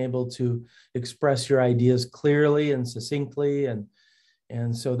and being able to express your ideas clearly and succinctly,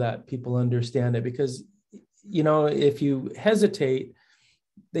 and so that people understand it. Because, you know, if you hesitate,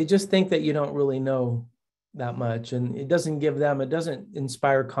 they just think that you don't really know that much, and it doesn't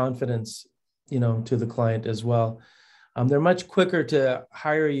inspire confidence, you know, to the client as well. They're much quicker to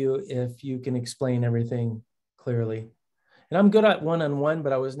hire you if you can explain everything clearly. And I'm good at one-on-one,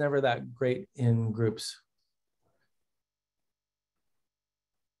 but I was never that great in groups.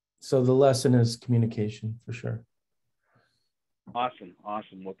 So the lesson is communication for sure. Awesome.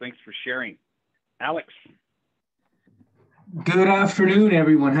 Well, thanks for sharing. Alex. Good afternoon,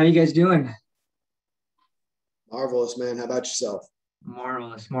 everyone. How you guys doing? Marvelous, man. How about yourself?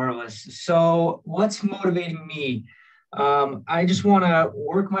 Marvelous. So what's motivating me? I just want to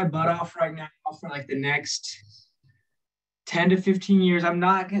work my butt off right now for like the next 10 to 15 years. I'm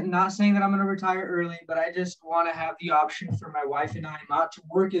not saying that I'm going to retire early, but I just want to have the option for my wife and I not to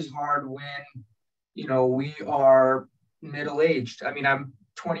work as hard when, you know, we are middle-aged. I mean, I'm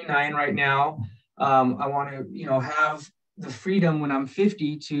 29 right now. I want to, you know, have the freedom when I'm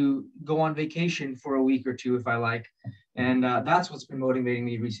 50 to go on vacation for a week or two if I like. And that's what's been motivating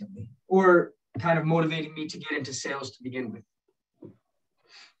me recently, or kind of motivating me to get into sales to begin with.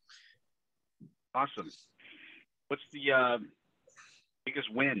 Awesome. What's the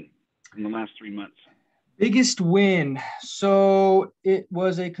biggest win in the last 3 months? Biggest win. So it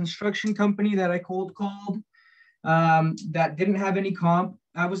was a construction company that I cold called that didn't have any comp.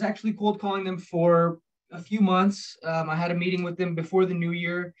 I was actually cold calling them for a few months. I had a meeting with them before the new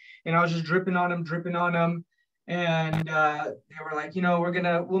year, and I was just dripping on them. And they were like, you know,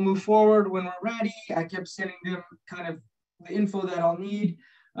 we'll move forward when we're ready. I kept sending them kind of the info that I'll need,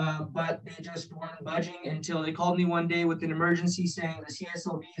 but they just weren't budging until they called me one day with an emergency saying the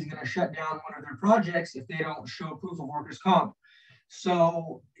CSLB is going to shut down one of their projects if they don't show proof of workers' comp.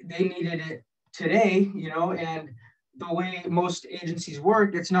 So they needed it today, you know, and the way most agencies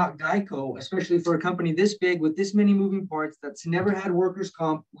work, it's not Geico, especially for a company this big with this many moving parts that's never had workers'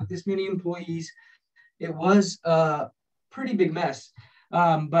 comp with this many employees. It was a pretty big mess.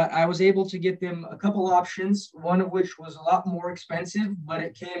 But I was able to get them a couple options, one of which was a lot more expensive, but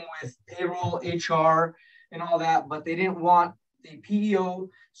it came with payroll, HR, and all that, but they didn't want the PEO.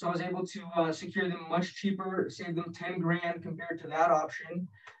 So I was able to secure them much cheaper, save them 10 grand compared to that option.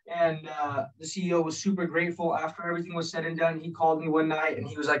 And the CEO was super grateful. After everything was said and done, he called me one night and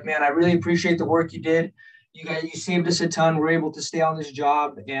he was like, man, I really appreciate the work you did. You saved us a ton. We're able to stay on this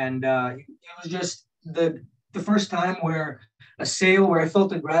job. And it was just the first time where a sale where I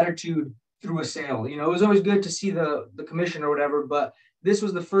felt the gratitude through a sale. You know, it was always good to see the commission or whatever, but this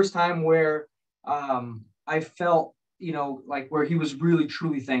was the first time where I felt, you know, like where he was really,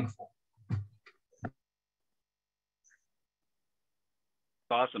 truly thankful.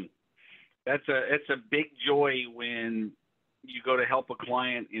 Awesome. It's a big joy when you go to help a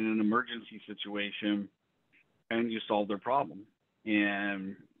client in an emergency situation and you solve their problem.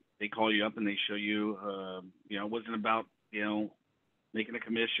 And they call you up and they show you, you know, it wasn't about, you know, making a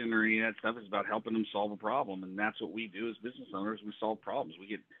commission or any of that stuff. It's about helping them solve a problem. And that's what we do as business owners. We solve problems. We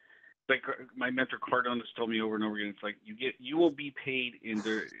get, like my mentor Cardone has told me over and over again, it's like you will be paid in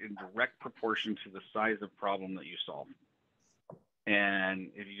direct proportion to the size of problem that you solve.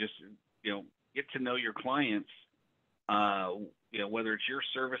 And if you just, you know, get to know your clients, you know, whether it's your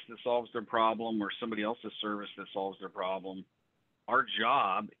service that solves their problem or somebody else's service that solves their problem, our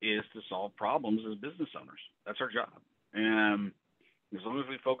job is to solve problems as business owners. That's our job. And as long as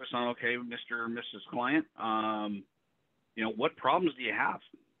we focus on, okay, Mr. or Mrs. Client, you know, what problems do you have?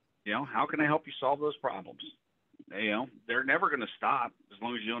 You know, how can I help you solve those problems? You know, they're never going to stop as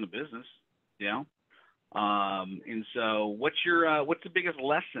long as you own a business, you know? And so what's the biggest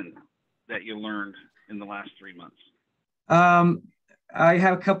lesson that you learned in the last 3 months? I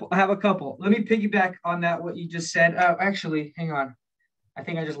have a couple. Let me piggyback on that, what you just said. Actually, hang on. I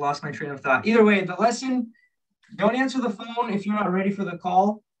think I just lost my train of thought. Either way, the lesson, don't answer the phone if you're not ready for the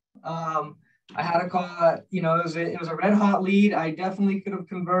call. I had a call, you know, it was a red hot lead. I definitely could have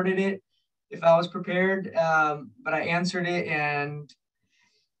converted it if I was prepared. But I answered it and,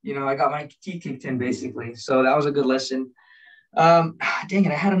 you know, I got my teeth kicked in basically. So that was a good lesson. Dang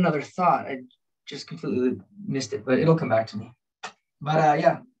it. I had another thought. I just completely missed it, but it'll come back to me. But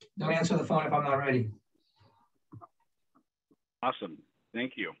yeah, don't answer the phone if I'm not ready. Awesome.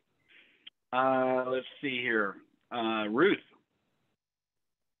 Thank you. Let's see here. Ruth.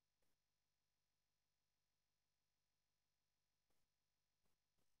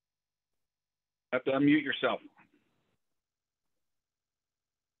 Have to unmute yourself.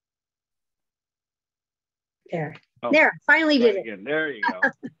 There. Oh, there. Finally did it. Again. There you go.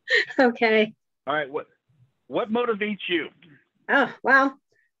 Okay. All right. What motivates you? Oh, well,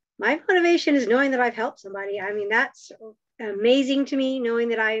 my motivation is knowing that I've helped somebody. I mean, that's amazing to me, knowing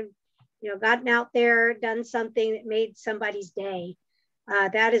that I've, you know, gotten out there, done something that made somebody's day.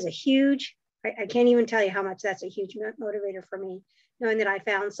 That is a huge, I can't even tell you how much that's a huge motivator for me, knowing that I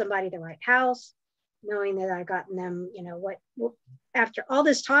found somebody the right house, knowing that I've gotten them, you know, what after all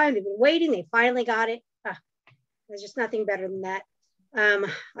this time, they've been waiting, they finally got it. There's just nothing better than that.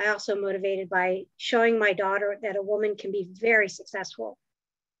 I also motivated by showing my daughter that a woman can be very successful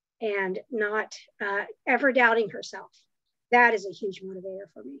and not ever doubting herself. That is a huge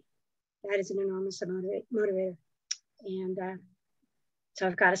motivator for me. That is an enormous motivator. And so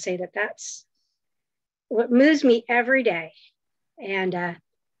I've got to say that that's what moves me every day. And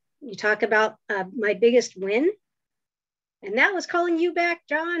you talk about my biggest win, and that was calling you back,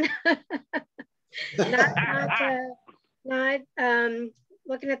 John. not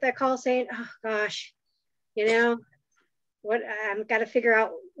looking at that call saying, oh gosh, you know, what I've got to figure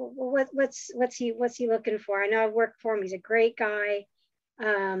out what's he looking for. I know I've worked for him. He's a great guy.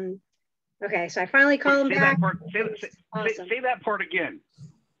 Okay, so I finally call him back. Say that part again.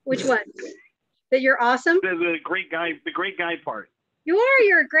 Which one? That you're awesome? The great guy part.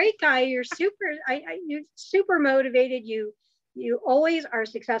 You're a great guy. You're super, you're super motivated. You always are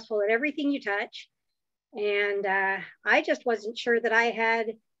successful at everything you touch. And I just wasn't sure that I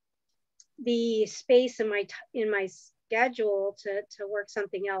had the space in my schedule to work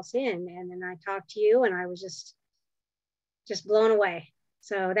something else in. And then I talked to you and I was just blown away.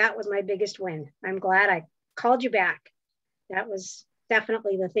 So that was my biggest win. I'm glad I called you back. That was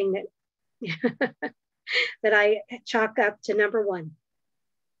definitely the thing that that I chalk up to number one.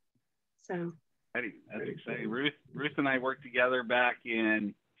 So that's exciting. Ruth and I worked together back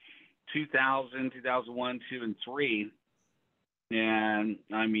in 2000, 2001, 2, and 3. And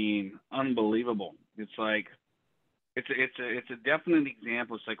I mean, unbelievable. It's like, it's a definite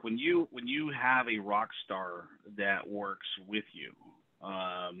example. It's like when you have a rock star that works with you,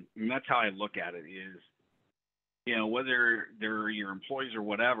 and that's how I look at it is, you know, whether they're your employees or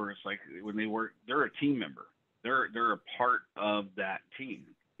whatever, it's like when they work, they're a team member. They're a part of that team.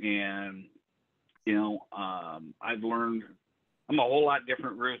 And, you know, I've learned, I'm a whole lot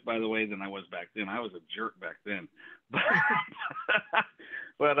different, Ruth, by the way, than I was back then. I was a jerk back then.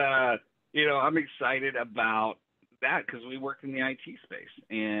 But you know, I'm excited about that because we worked in the IT space,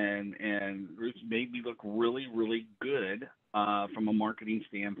 and Ruth made me look really, really good from a marketing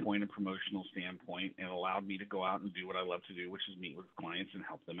standpoint and promotional standpoint, and allowed me to go out and do what I love to do, which is meet with clients and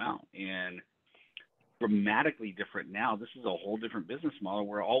help them out. And dramatically different now. This is a whole different business model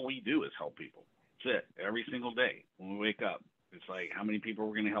where all we do is help people. That's it. Every single day when we wake up, it's like, how many people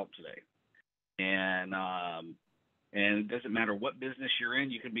we're going to help today? And it doesn't matter what business you're in.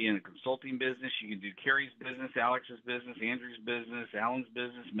 You can be in a consulting business. You can do Carrie's business, Alex's business, Andrew's business, Alan's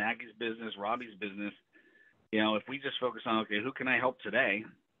business, Maggie's business, Robbie's business. You know, if we just focus on, okay, who can I help today?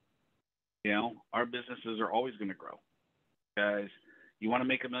 You know, our businesses are always going to grow. Because you want to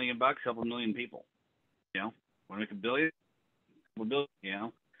make $1 million, help 1 million people. You know, want to make $1 billion, you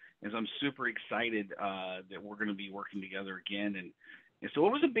know. And so I'm super excited that we're going to be working together again. And so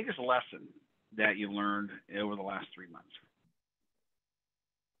what was the biggest lesson that you learned over the last 3 months?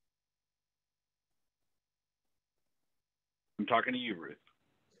 I'm talking to you, Ruth.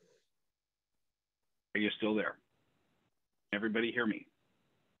 Are you still there? Everybody hear me?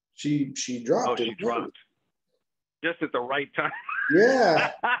 She dropped. Oh, she dropped. Just at the right time.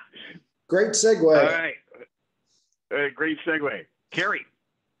 Yeah. Great segue. All right. Great segue. Carrie,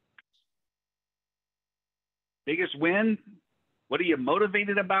 biggest win? What are you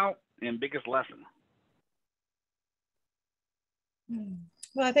motivated about? And biggest lesson?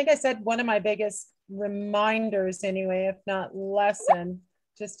 Well, I think I said one of my biggest reminders anyway, if not lesson,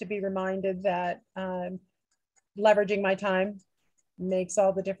 just to be reminded that leveraging my time makes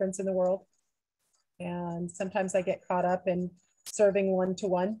all the difference in the world. And sometimes I get caught up in serving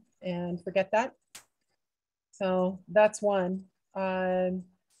one-to-one and forget that. So that's one.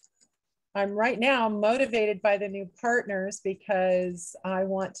 I'm right now motivated by the new partners because I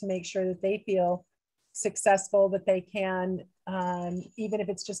want to make sure that they feel successful, that they can, even if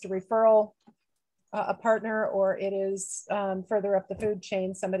it's just a referral, a partner, or it is further up the food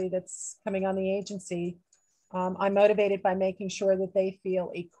chain, somebody that's coming on the agency. I'm motivated by making sure that they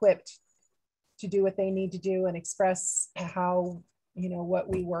feel equipped to do what they need to do and express how, you know, what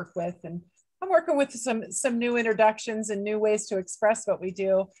we work with. And I'm working with some new introductions and new ways to express what we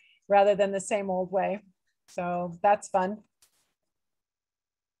do rather than the same old way. So that's fun.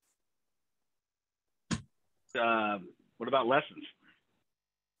 What about lessons?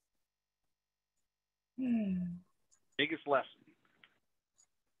 Biggest lesson?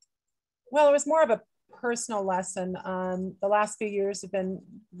 Well, it was more of a personal lesson. The last few years have been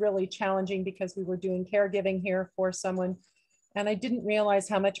really challenging because we were doing caregiving here for someone, and I didn't realize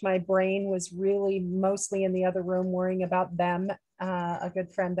how much my brain was really mostly in the other room worrying about them. A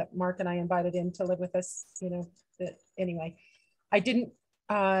good friend that Mark and I invited in to live with us, you know, anyway, I didn't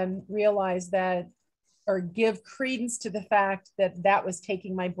realize that or give credence to the fact that that was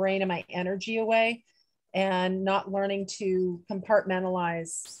taking my brain and my energy away, and not learning to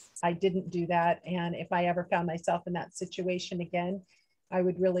compartmentalize. I didn't do that. And if I ever found myself in that situation again, I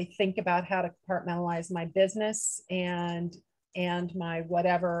would really think about how to compartmentalize my business and my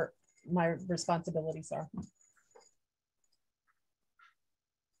whatever my responsibilities are.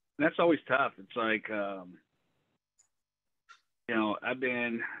 That's always tough. It's like, you know, I've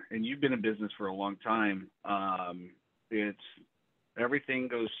been, and you've been in business for a long time. It's everything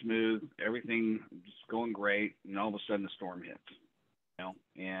goes smooth, everything is going great, and all of a sudden the storm hits. You know,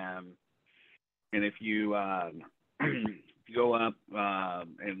 and if you go up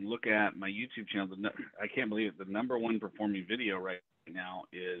and look at my YouTube channel, I can't believe it. The #1 performing video right now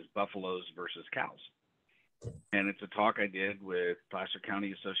is buffaloes versus cows. And it's a talk I did with Placer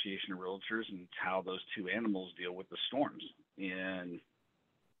County Association of Realtors, and it's how those two animals deal with the storms. And,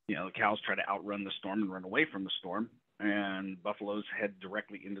 you know, the cows try to outrun the storm and run away from the storm, and buffaloes head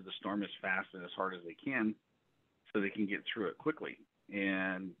directly into the storm as fast and as hard as they can so they can get through it quickly.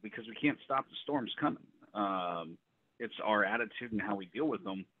 And because we can't stop the storms coming, it's our attitude and how we deal with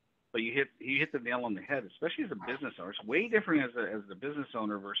them But you hit the nail on the head, especially as a business owner. It's way different as a business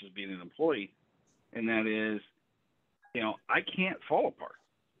owner versus being an employee, and that is, I can't fall apart.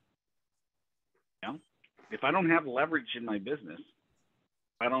 If I don't have leverage in my business,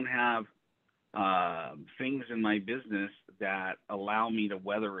 I don't have things in my business that allow me to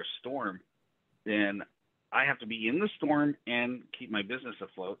weather a storm, then I have to be in the storm and keep my business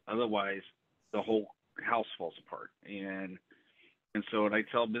afloat. Otherwise, the whole house falls apart. And so what I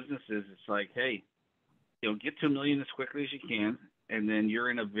tell businesses, it's like, hey, get to $1 million as quickly as you can, and then you're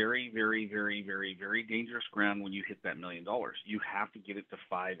in a very, very, very, very, very dangerous ground when you hit that $1 million. You have to get it to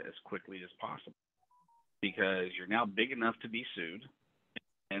 5 as quickly as possible, because you're now big enough to be sued,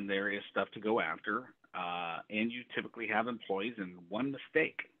 and there is stuff to go after, and you typically have employees, and one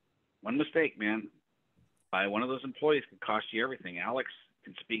mistake, man, by one of those employees could cost you everything. Alex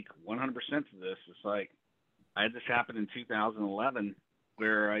can speak 100% to this. It's like, I had this happen in 2011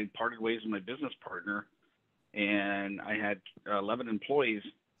 where I parted ways with my business partner, and I had 11 employees,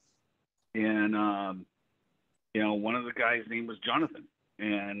 and one of the guys' name was Jonathan,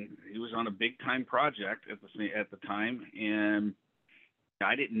 and he was on a big time project at the time, and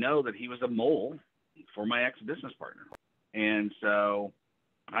I didn't know that he was a mole for my ex-business partner. And so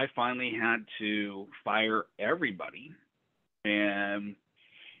I finally had to fire everybody,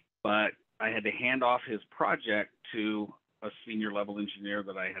 but I had to hand off his project to a senior level engineer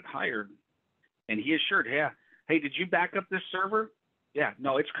that I had hired, and he assured, hey, did you back up this server? Yeah,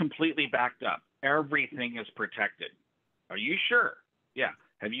 no, it's completely backed up. Everything is protected. Are you sure? Yeah.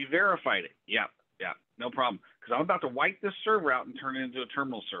 Have you verified it? Yeah, no problem. Because I'm about to wipe this server out and turn it into a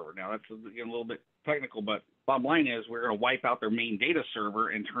terminal server. Now, that's a little bit technical, but bottom line is we're going to wipe out their main data server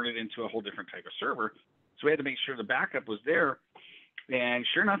and turn it into a whole different type of server. So we had to make sure the backup was there. And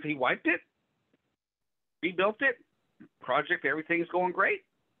sure enough, he wiped it, rebuilt it, project, everything's going great.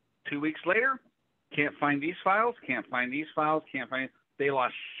 2 weeks later, can't find these files, they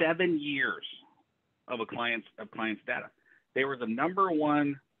lost 7 years of a client's data. They were the number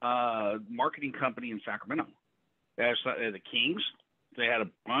one marketing company in Sacramento. The Kings, they had a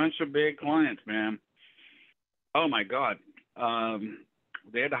bunch of big clients, man. Oh my God.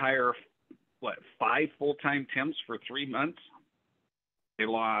 They had to hire 5 full-time temps for 3 months.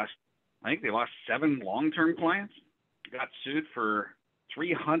 I think they lost 7 long-term clients, got sued for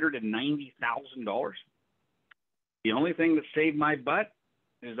 $390,000. The only thing that saved my butt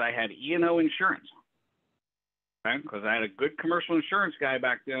is I had E&O insurance, okay? Because I had a good commercial insurance guy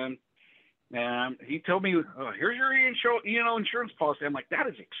back then, and he told me, here's your E&O insurance policy. I'm like, that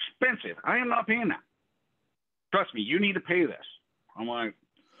is expensive. I am not paying that. Trust me, you need to pay this. I'm like,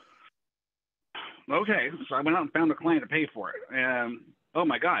 okay. So I went out and found a client to pay for it. And, oh,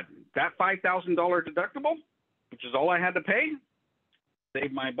 my God, that $5,000 deductible, which is all I had to pay,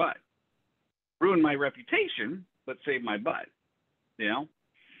 saved my butt. Ruined my reputation, but saved my butt,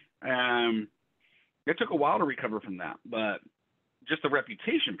 It took a while to recover from that, but just the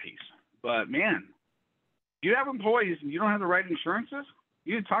reputation piece. But, man, you have employees and you don't have the right insurances,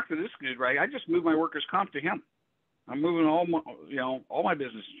 you didn't talk to this dude, right? I just moved my workers' comp to him. I'm moving all my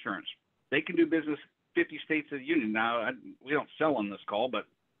business insurance. They can do business 50 states of the union. Now, we don't sell on this call, but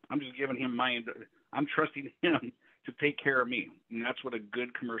I'm just giving him I'm trusting him to take care of me. And that's what a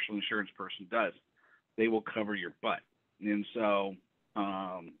good commercial insurance person does. They will cover your butt. And so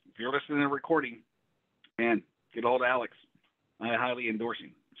if you're listening to the recording, man, get hold of Alex. I highly endorse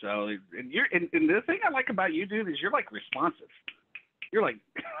him. So, and the thing I like about you, dude, is you're like responsive. You're like,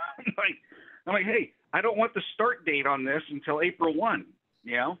 I'm like, hey, I don't want the start date on this until April 1.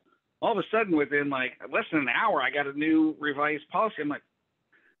 All of a sudden, within like less than an hour, I got a new revised policy. I'm like,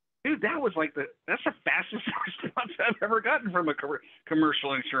 dude, that's the fastest response I've ever gotten from a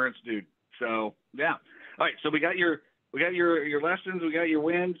commercial insurance dude. So yeah. All right. So we got your lessons. We got your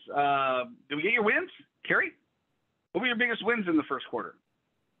wins. Did we get your wins, Carrie? What were your biggest wins in the first quarter?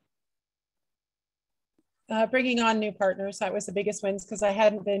 Bringing on new partners. That was the biggest wins because I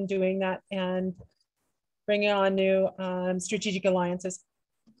hadn't been doing that, and bringing on new strategic alliances.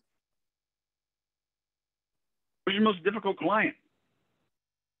 Who's your most difficult client?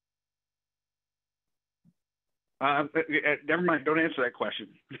 Never mind. Don't answer that question.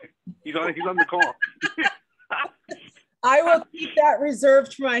 He's on the call. I will keep that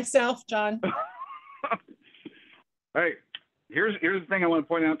reserved for myself, John. All right. Here's the thing I want to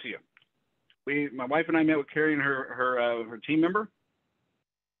point out to you. My wife and I met with Carrie and her team member.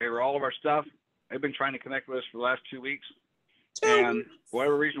 They were all of our stuff. They've been trying to connect with us for the last 2 weeks. And for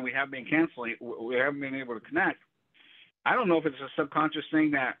whatever reason, we haven't been able to connect. I don't know if it's a subconscious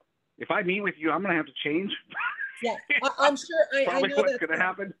thing that if I meet with you, I'm going to have to change. Yeah, I'm sure. I Probably know what's that's going to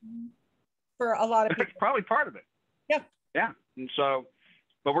happen. for a lot of It's people. probably part of it. Yeah. Yeah. And so,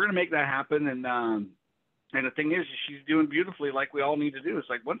 but we're going to make that happen. And the thing is, she's doing beautifully, like we all need to do. It's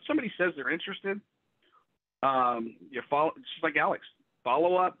like, once somebody says they're interested, you follow. It's just like Alex.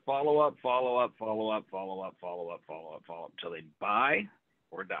 Follow up, follow up, follow up, follow up, follow up, follow up, follow up, follow up, until they buy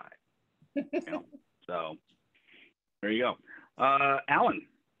or die. You know? So there you go. Alan.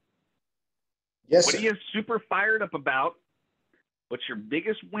 Yes, what sir. are you super fired up about? What's your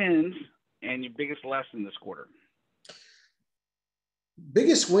biggest wins and your biggest lesson this quarter?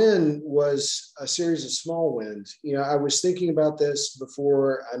 Biggest win was a series of small wins. You know, I was thinking about this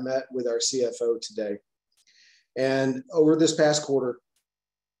before I met with our CFO today. And over this past quarter,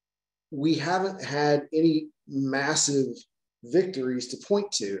 we haven't had any massive victories to point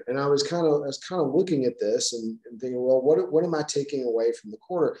to. And I was kind of looking at this and thinking, well, what am I taking away from the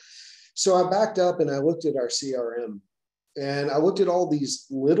quarter? So I backed up and I looked at our CRM, and I looked at all these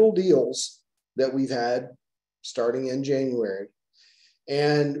little deals that we've had starting in January,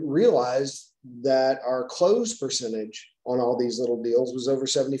 and realized that our close percentage on all these little deals was over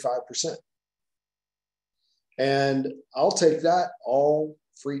 75%. And I'll take that all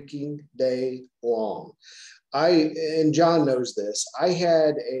freaking day long. And John knows this. I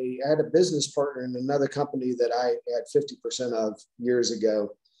had a business partner in another company that I had 50% of years ago,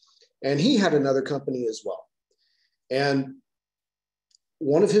 and he had another company as well. And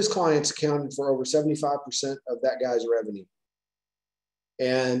one of his clients accounted for over 75% of that guy's revenue.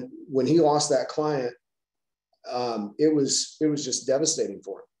 And when he lost that client, it was just devastating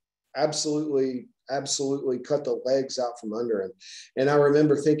for him. Absolutely cut the legs out from under him. And I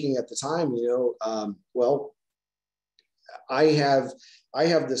remember thinking at the time, well, I have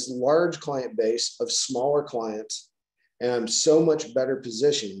this large client base of smaller clients, and I'm so much better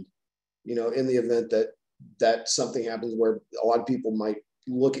positioned, in the event that something happens where a lot of people might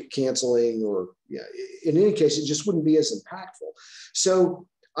look at canceling, or in any case, it just wouldn't be as impactful. So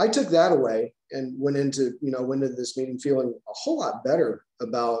I took that away and went into this meeting feeling a whole lot better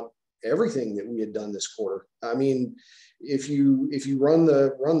about everything that we had done this quarter. I mean, if you run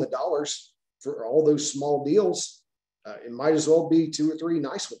the dollars for all those small deals, it might as well be 2 or 3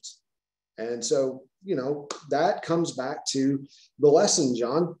 nice ones. And so, that comes back to the lesson,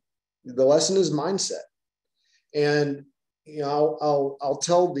 John. The lesson is mindset. And I'll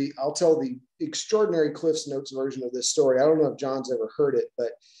tell the extraordinary Cliff's Notes version of this story. I don't know if John's ever heard it,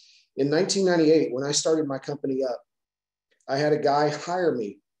 but in 1998, when I started my company up, I had a guy hire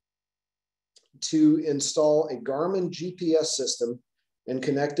me to install a Garmin GPS system and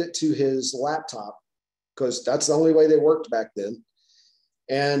connect it to his laptop, because that's the only way they worked back then.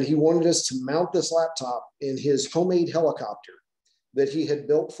 And he wanted us to mount this laptop in his homemade helicopter that he had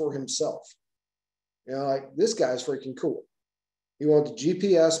built for himself. Like, this guy's freaking cool. He wanted the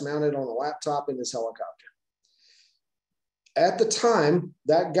GPS mounted on a laptop in his helicopter. At the time,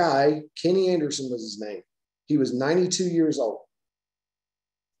 that guy, Kenny Anderson was his name. He was 92 years old.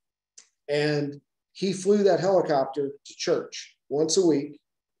 And he flew that helicopter to church once a week,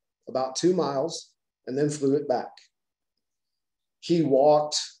 about 2 miles, and then flew it back. He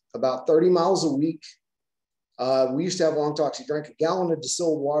walked about 30 miles a week. We used to have long talks. He drank a gallon of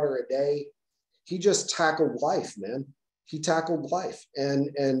distilled water a day. He just tackled life, man. He tackled life. And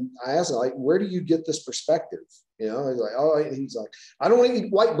I asked him, like, where do you get this perspective? He's like, I don't want to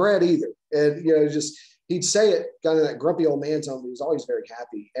eat white bread either. And, he'd say it kind of that grumpy old man tone. He was always very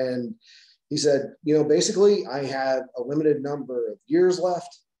happy. And he said, basically, I have a limited number of years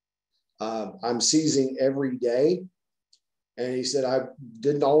left. I'm seizing every day. And he said, I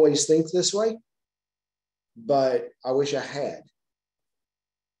didn't always think this way, but I wish I had.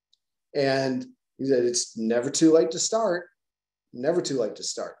 And he said, it's never too late to start. Never too late to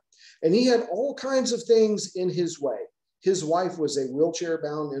start. And he had all kinds of things in his way. His wife was a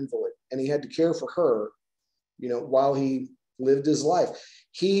wheelchair-bound invalid, and he had to care for her, while he lived his life.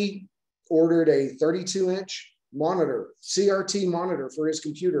 He ordered a 32-inch monitor, CRT monitor for his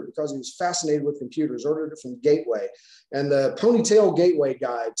computer, because he was fascinated with computers, ordered it from Gateway. And the Ponytail Gateway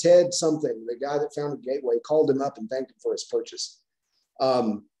guy, Ted something, the guy that founded Gateway, called him up and thanked him for his purchase.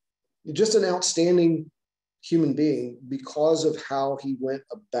 Just an outstanding human being because of how he went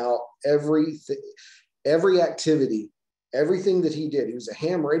about every activity, everything that he did. He was a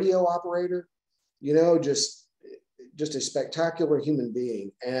ham radio operator, just a spectacular human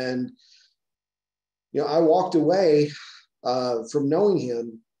being. And, I walked away from knowing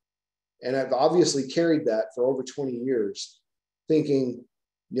him, and I've obviously carried that for over 20 years, thinking,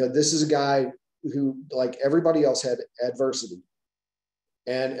 this is a guy who, like everybody else, had adversity.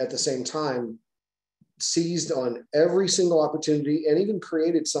 And at the same time, seized on every single opportunity and even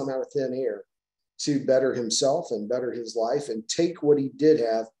created some out of thin air to better himself and better his life and take what he did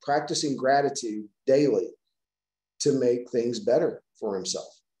have, practicing gratitude daily to make things better for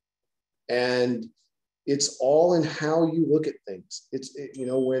himself. And it's all in how you look at things.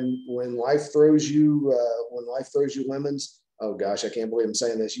 When life throws you lemons, oh gosh, I can't believe I'm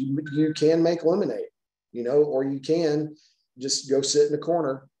saying this. You can make lemonade, or you can just go sit in a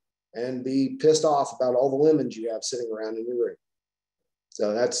corner and be pissed off about all the lemons you have sitting around in your room.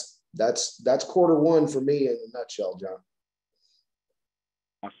 So that's quarter one for me in a nutshell, John.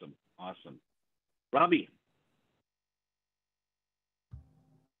 Awesome. Robbie,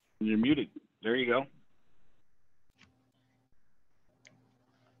 you're muted. There you go.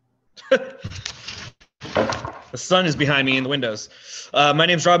 The sun is behind me in the windows. My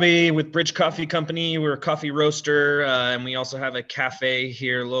name's Robbie with Bridge Coffee Company. We're a coffee roaster, and we also have a cafe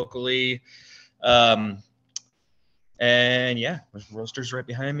here locally. And yeah, there's roasters right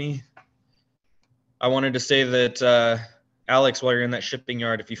behind me. I wanted to say that, Alex, while you're in that shipping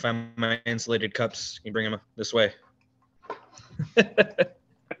yard, if you find my insulated cups, you can bring them this way.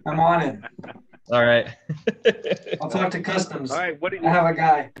 I'm on it. All right. I'll talk to customs. All right. I have a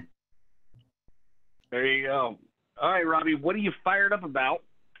guy. There you go. All right, Robbie, what are you fired up about?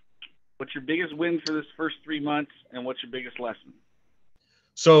 What's your biggest win for this first 3 months, and what's your biggest lesson?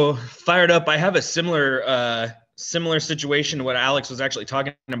 So fired up. I have a similar situation to what Alex was actually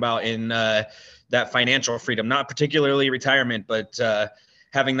talking about in that financial freedom, not particularly retirement, but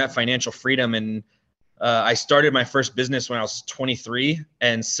having that financial freedom. And I started my first business when I was 23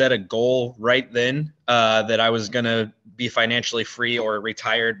 and set a goal right then that I was going to be financially free or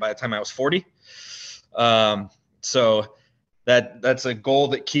retired by the time I was 40. So that's a goal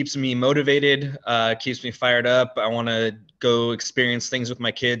that keeps me motivated, keeps me fired up. I want to go experience things with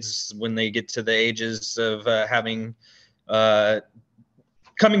my kids when they get to the ages of coming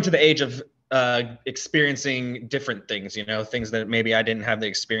to the age of experiencing different things, things that maybe I didn't have the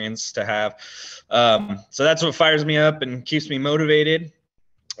experience to have. So that's what fires me up and keeps me motivated.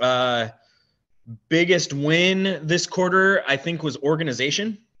 Biggest win this quarter, I think, was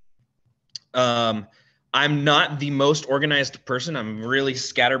organization. I'm not the most organized person. I'm really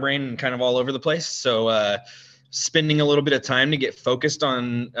scatterbrained and kind of all over the place. So spending a little bit of time to get focused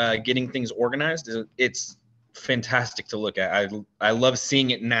on getting things organized, it's fantastic to look at. I love seeing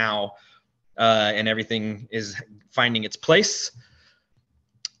it now, and everything is finding its place.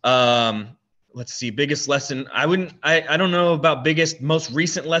 Let's see, biggest lesson. I don't know about biggest. Most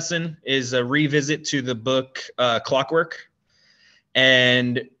recent lesson is a revisit to the book Clockwork.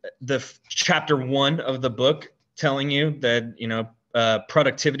 And the chapter 1 of the book telling you that,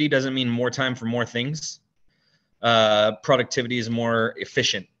 productivity doesn't mean more time for more things. Productivity is more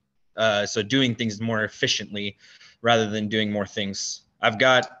efficient. So doing things more efficiently rather than doing more things. I've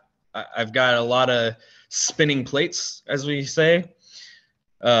got a lot of spinning plates, as we say,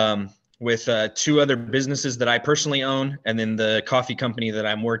 with 2 other businesses that I personally own, and then the coffee company that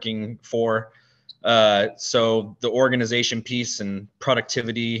I'm working for. So the organization piece and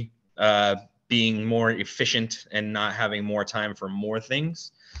productivity, being more efficient and not having more time for more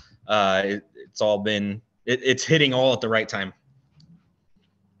things. It's hitting all at the right time.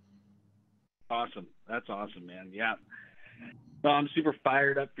 Awesome. That's awesome, man. Yeah. Well, I'm super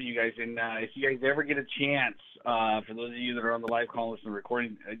fired up for you guys. And if you guys ever get a chance, for those of you that are on the live call listening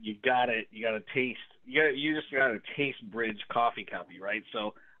recording, you gotta taste. You just gotta taste Bridge Coffee Company, right?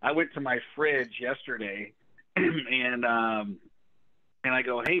 So I went to my fridge yesterday, and I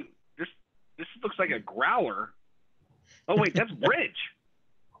go, hey, this looks like a growler. Oh wait, that's Bridge.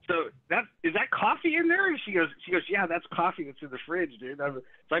 So is that coffee in there? And she goes, yeah, that's coffee that's in the fridge, dude. So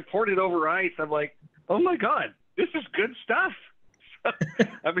I poured it over ice. I'm like, oh my god, this is good stuff.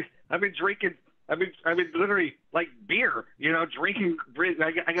 I've been drinking. I've been literally like beer, drinking Bridge.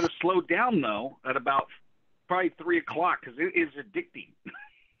 I got to slow down though at about probably 3 o'clock because it is addicting.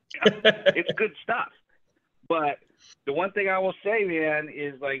 It's good stuff. But the one thing I will say, man,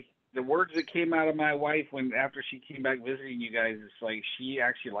 is like the words that came out of my wife after she came back visiting you guys, it's like she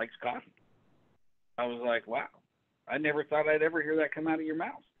actually likes coffee. I was like, wow, I never thought I'd ever hear that come out of your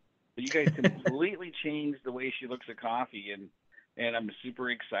mouth. But you guys completely changed the way she looks at coffee, and I'm super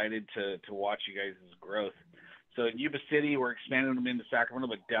excited to watch you guys' growth. So in Yuba City, we're expanding them into Sacramento,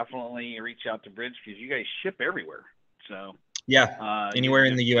 but definitely reach out to Bridge because you guys ship everywhere. So yeah, anywhere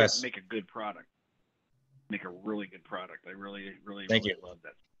in the U.S. Make a good product. Make a really good product. I really Thank you. love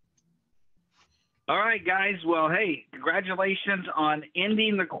that. All right, guys. Well, hey, congratulations on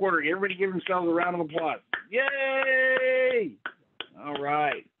ending the quarter. Everybody give themselves a round of applause. Yay! All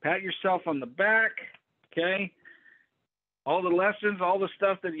right. Pat yourself on the back. Okay. All the lessons, all the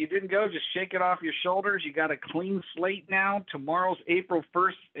stuff that you didn't go, just shake it off your shoulders. You got a clean slate now. Tomorrow's April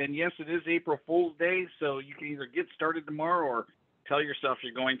 1st, and yes, it is April Fool's Day, so you can either get started tomorrow or tell yourself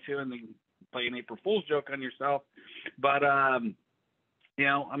you're going to and then play an April Fool's joke on yourself. But, you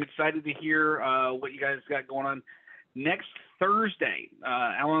know, I'm excited to hear what you guys got going on. Next Thursday,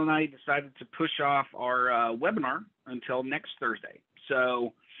 Alan and I decided to push off our webinar until next Thursday.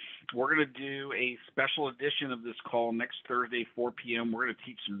 So we're going to do a special edition of this call next Thursday, 4 p.m. We're going to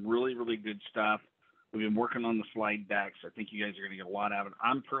teach some really, really good stuff. We've been working on the slide decks. I think you guys are going to get a lot out of it.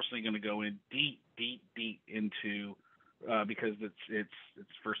 I'm personally going to go in deep into because it's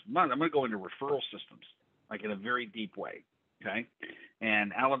first month. I'm going to go into referral systems, like in a very deep way. Okay,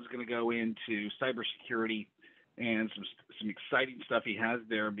 and Alan's going to go into cybersecurity and some exciting stuff he has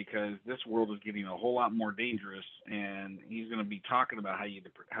there, because this world is getting a whole lot more dangerous, and he's going to be talking about how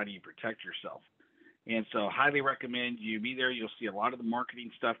do you protect yourself. And so highly recommend you be there. You'll see a lot of the marketing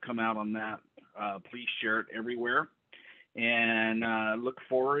stuff come out on that. Please share it everywhere, and look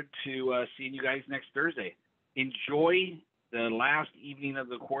forward to seeing you guys next Thursday. Enjoy the last evening of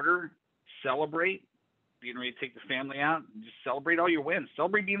the quarter. Celebrate. Being ready to take the family out, and just celebrate all your wins.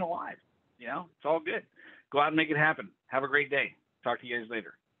 Celebrate being alive. You know, it's all good. Go out and make it happen. Have a great day. Talk to you guys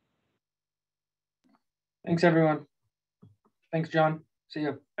later. Thanks, everyone. Thanks, John. See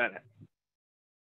you.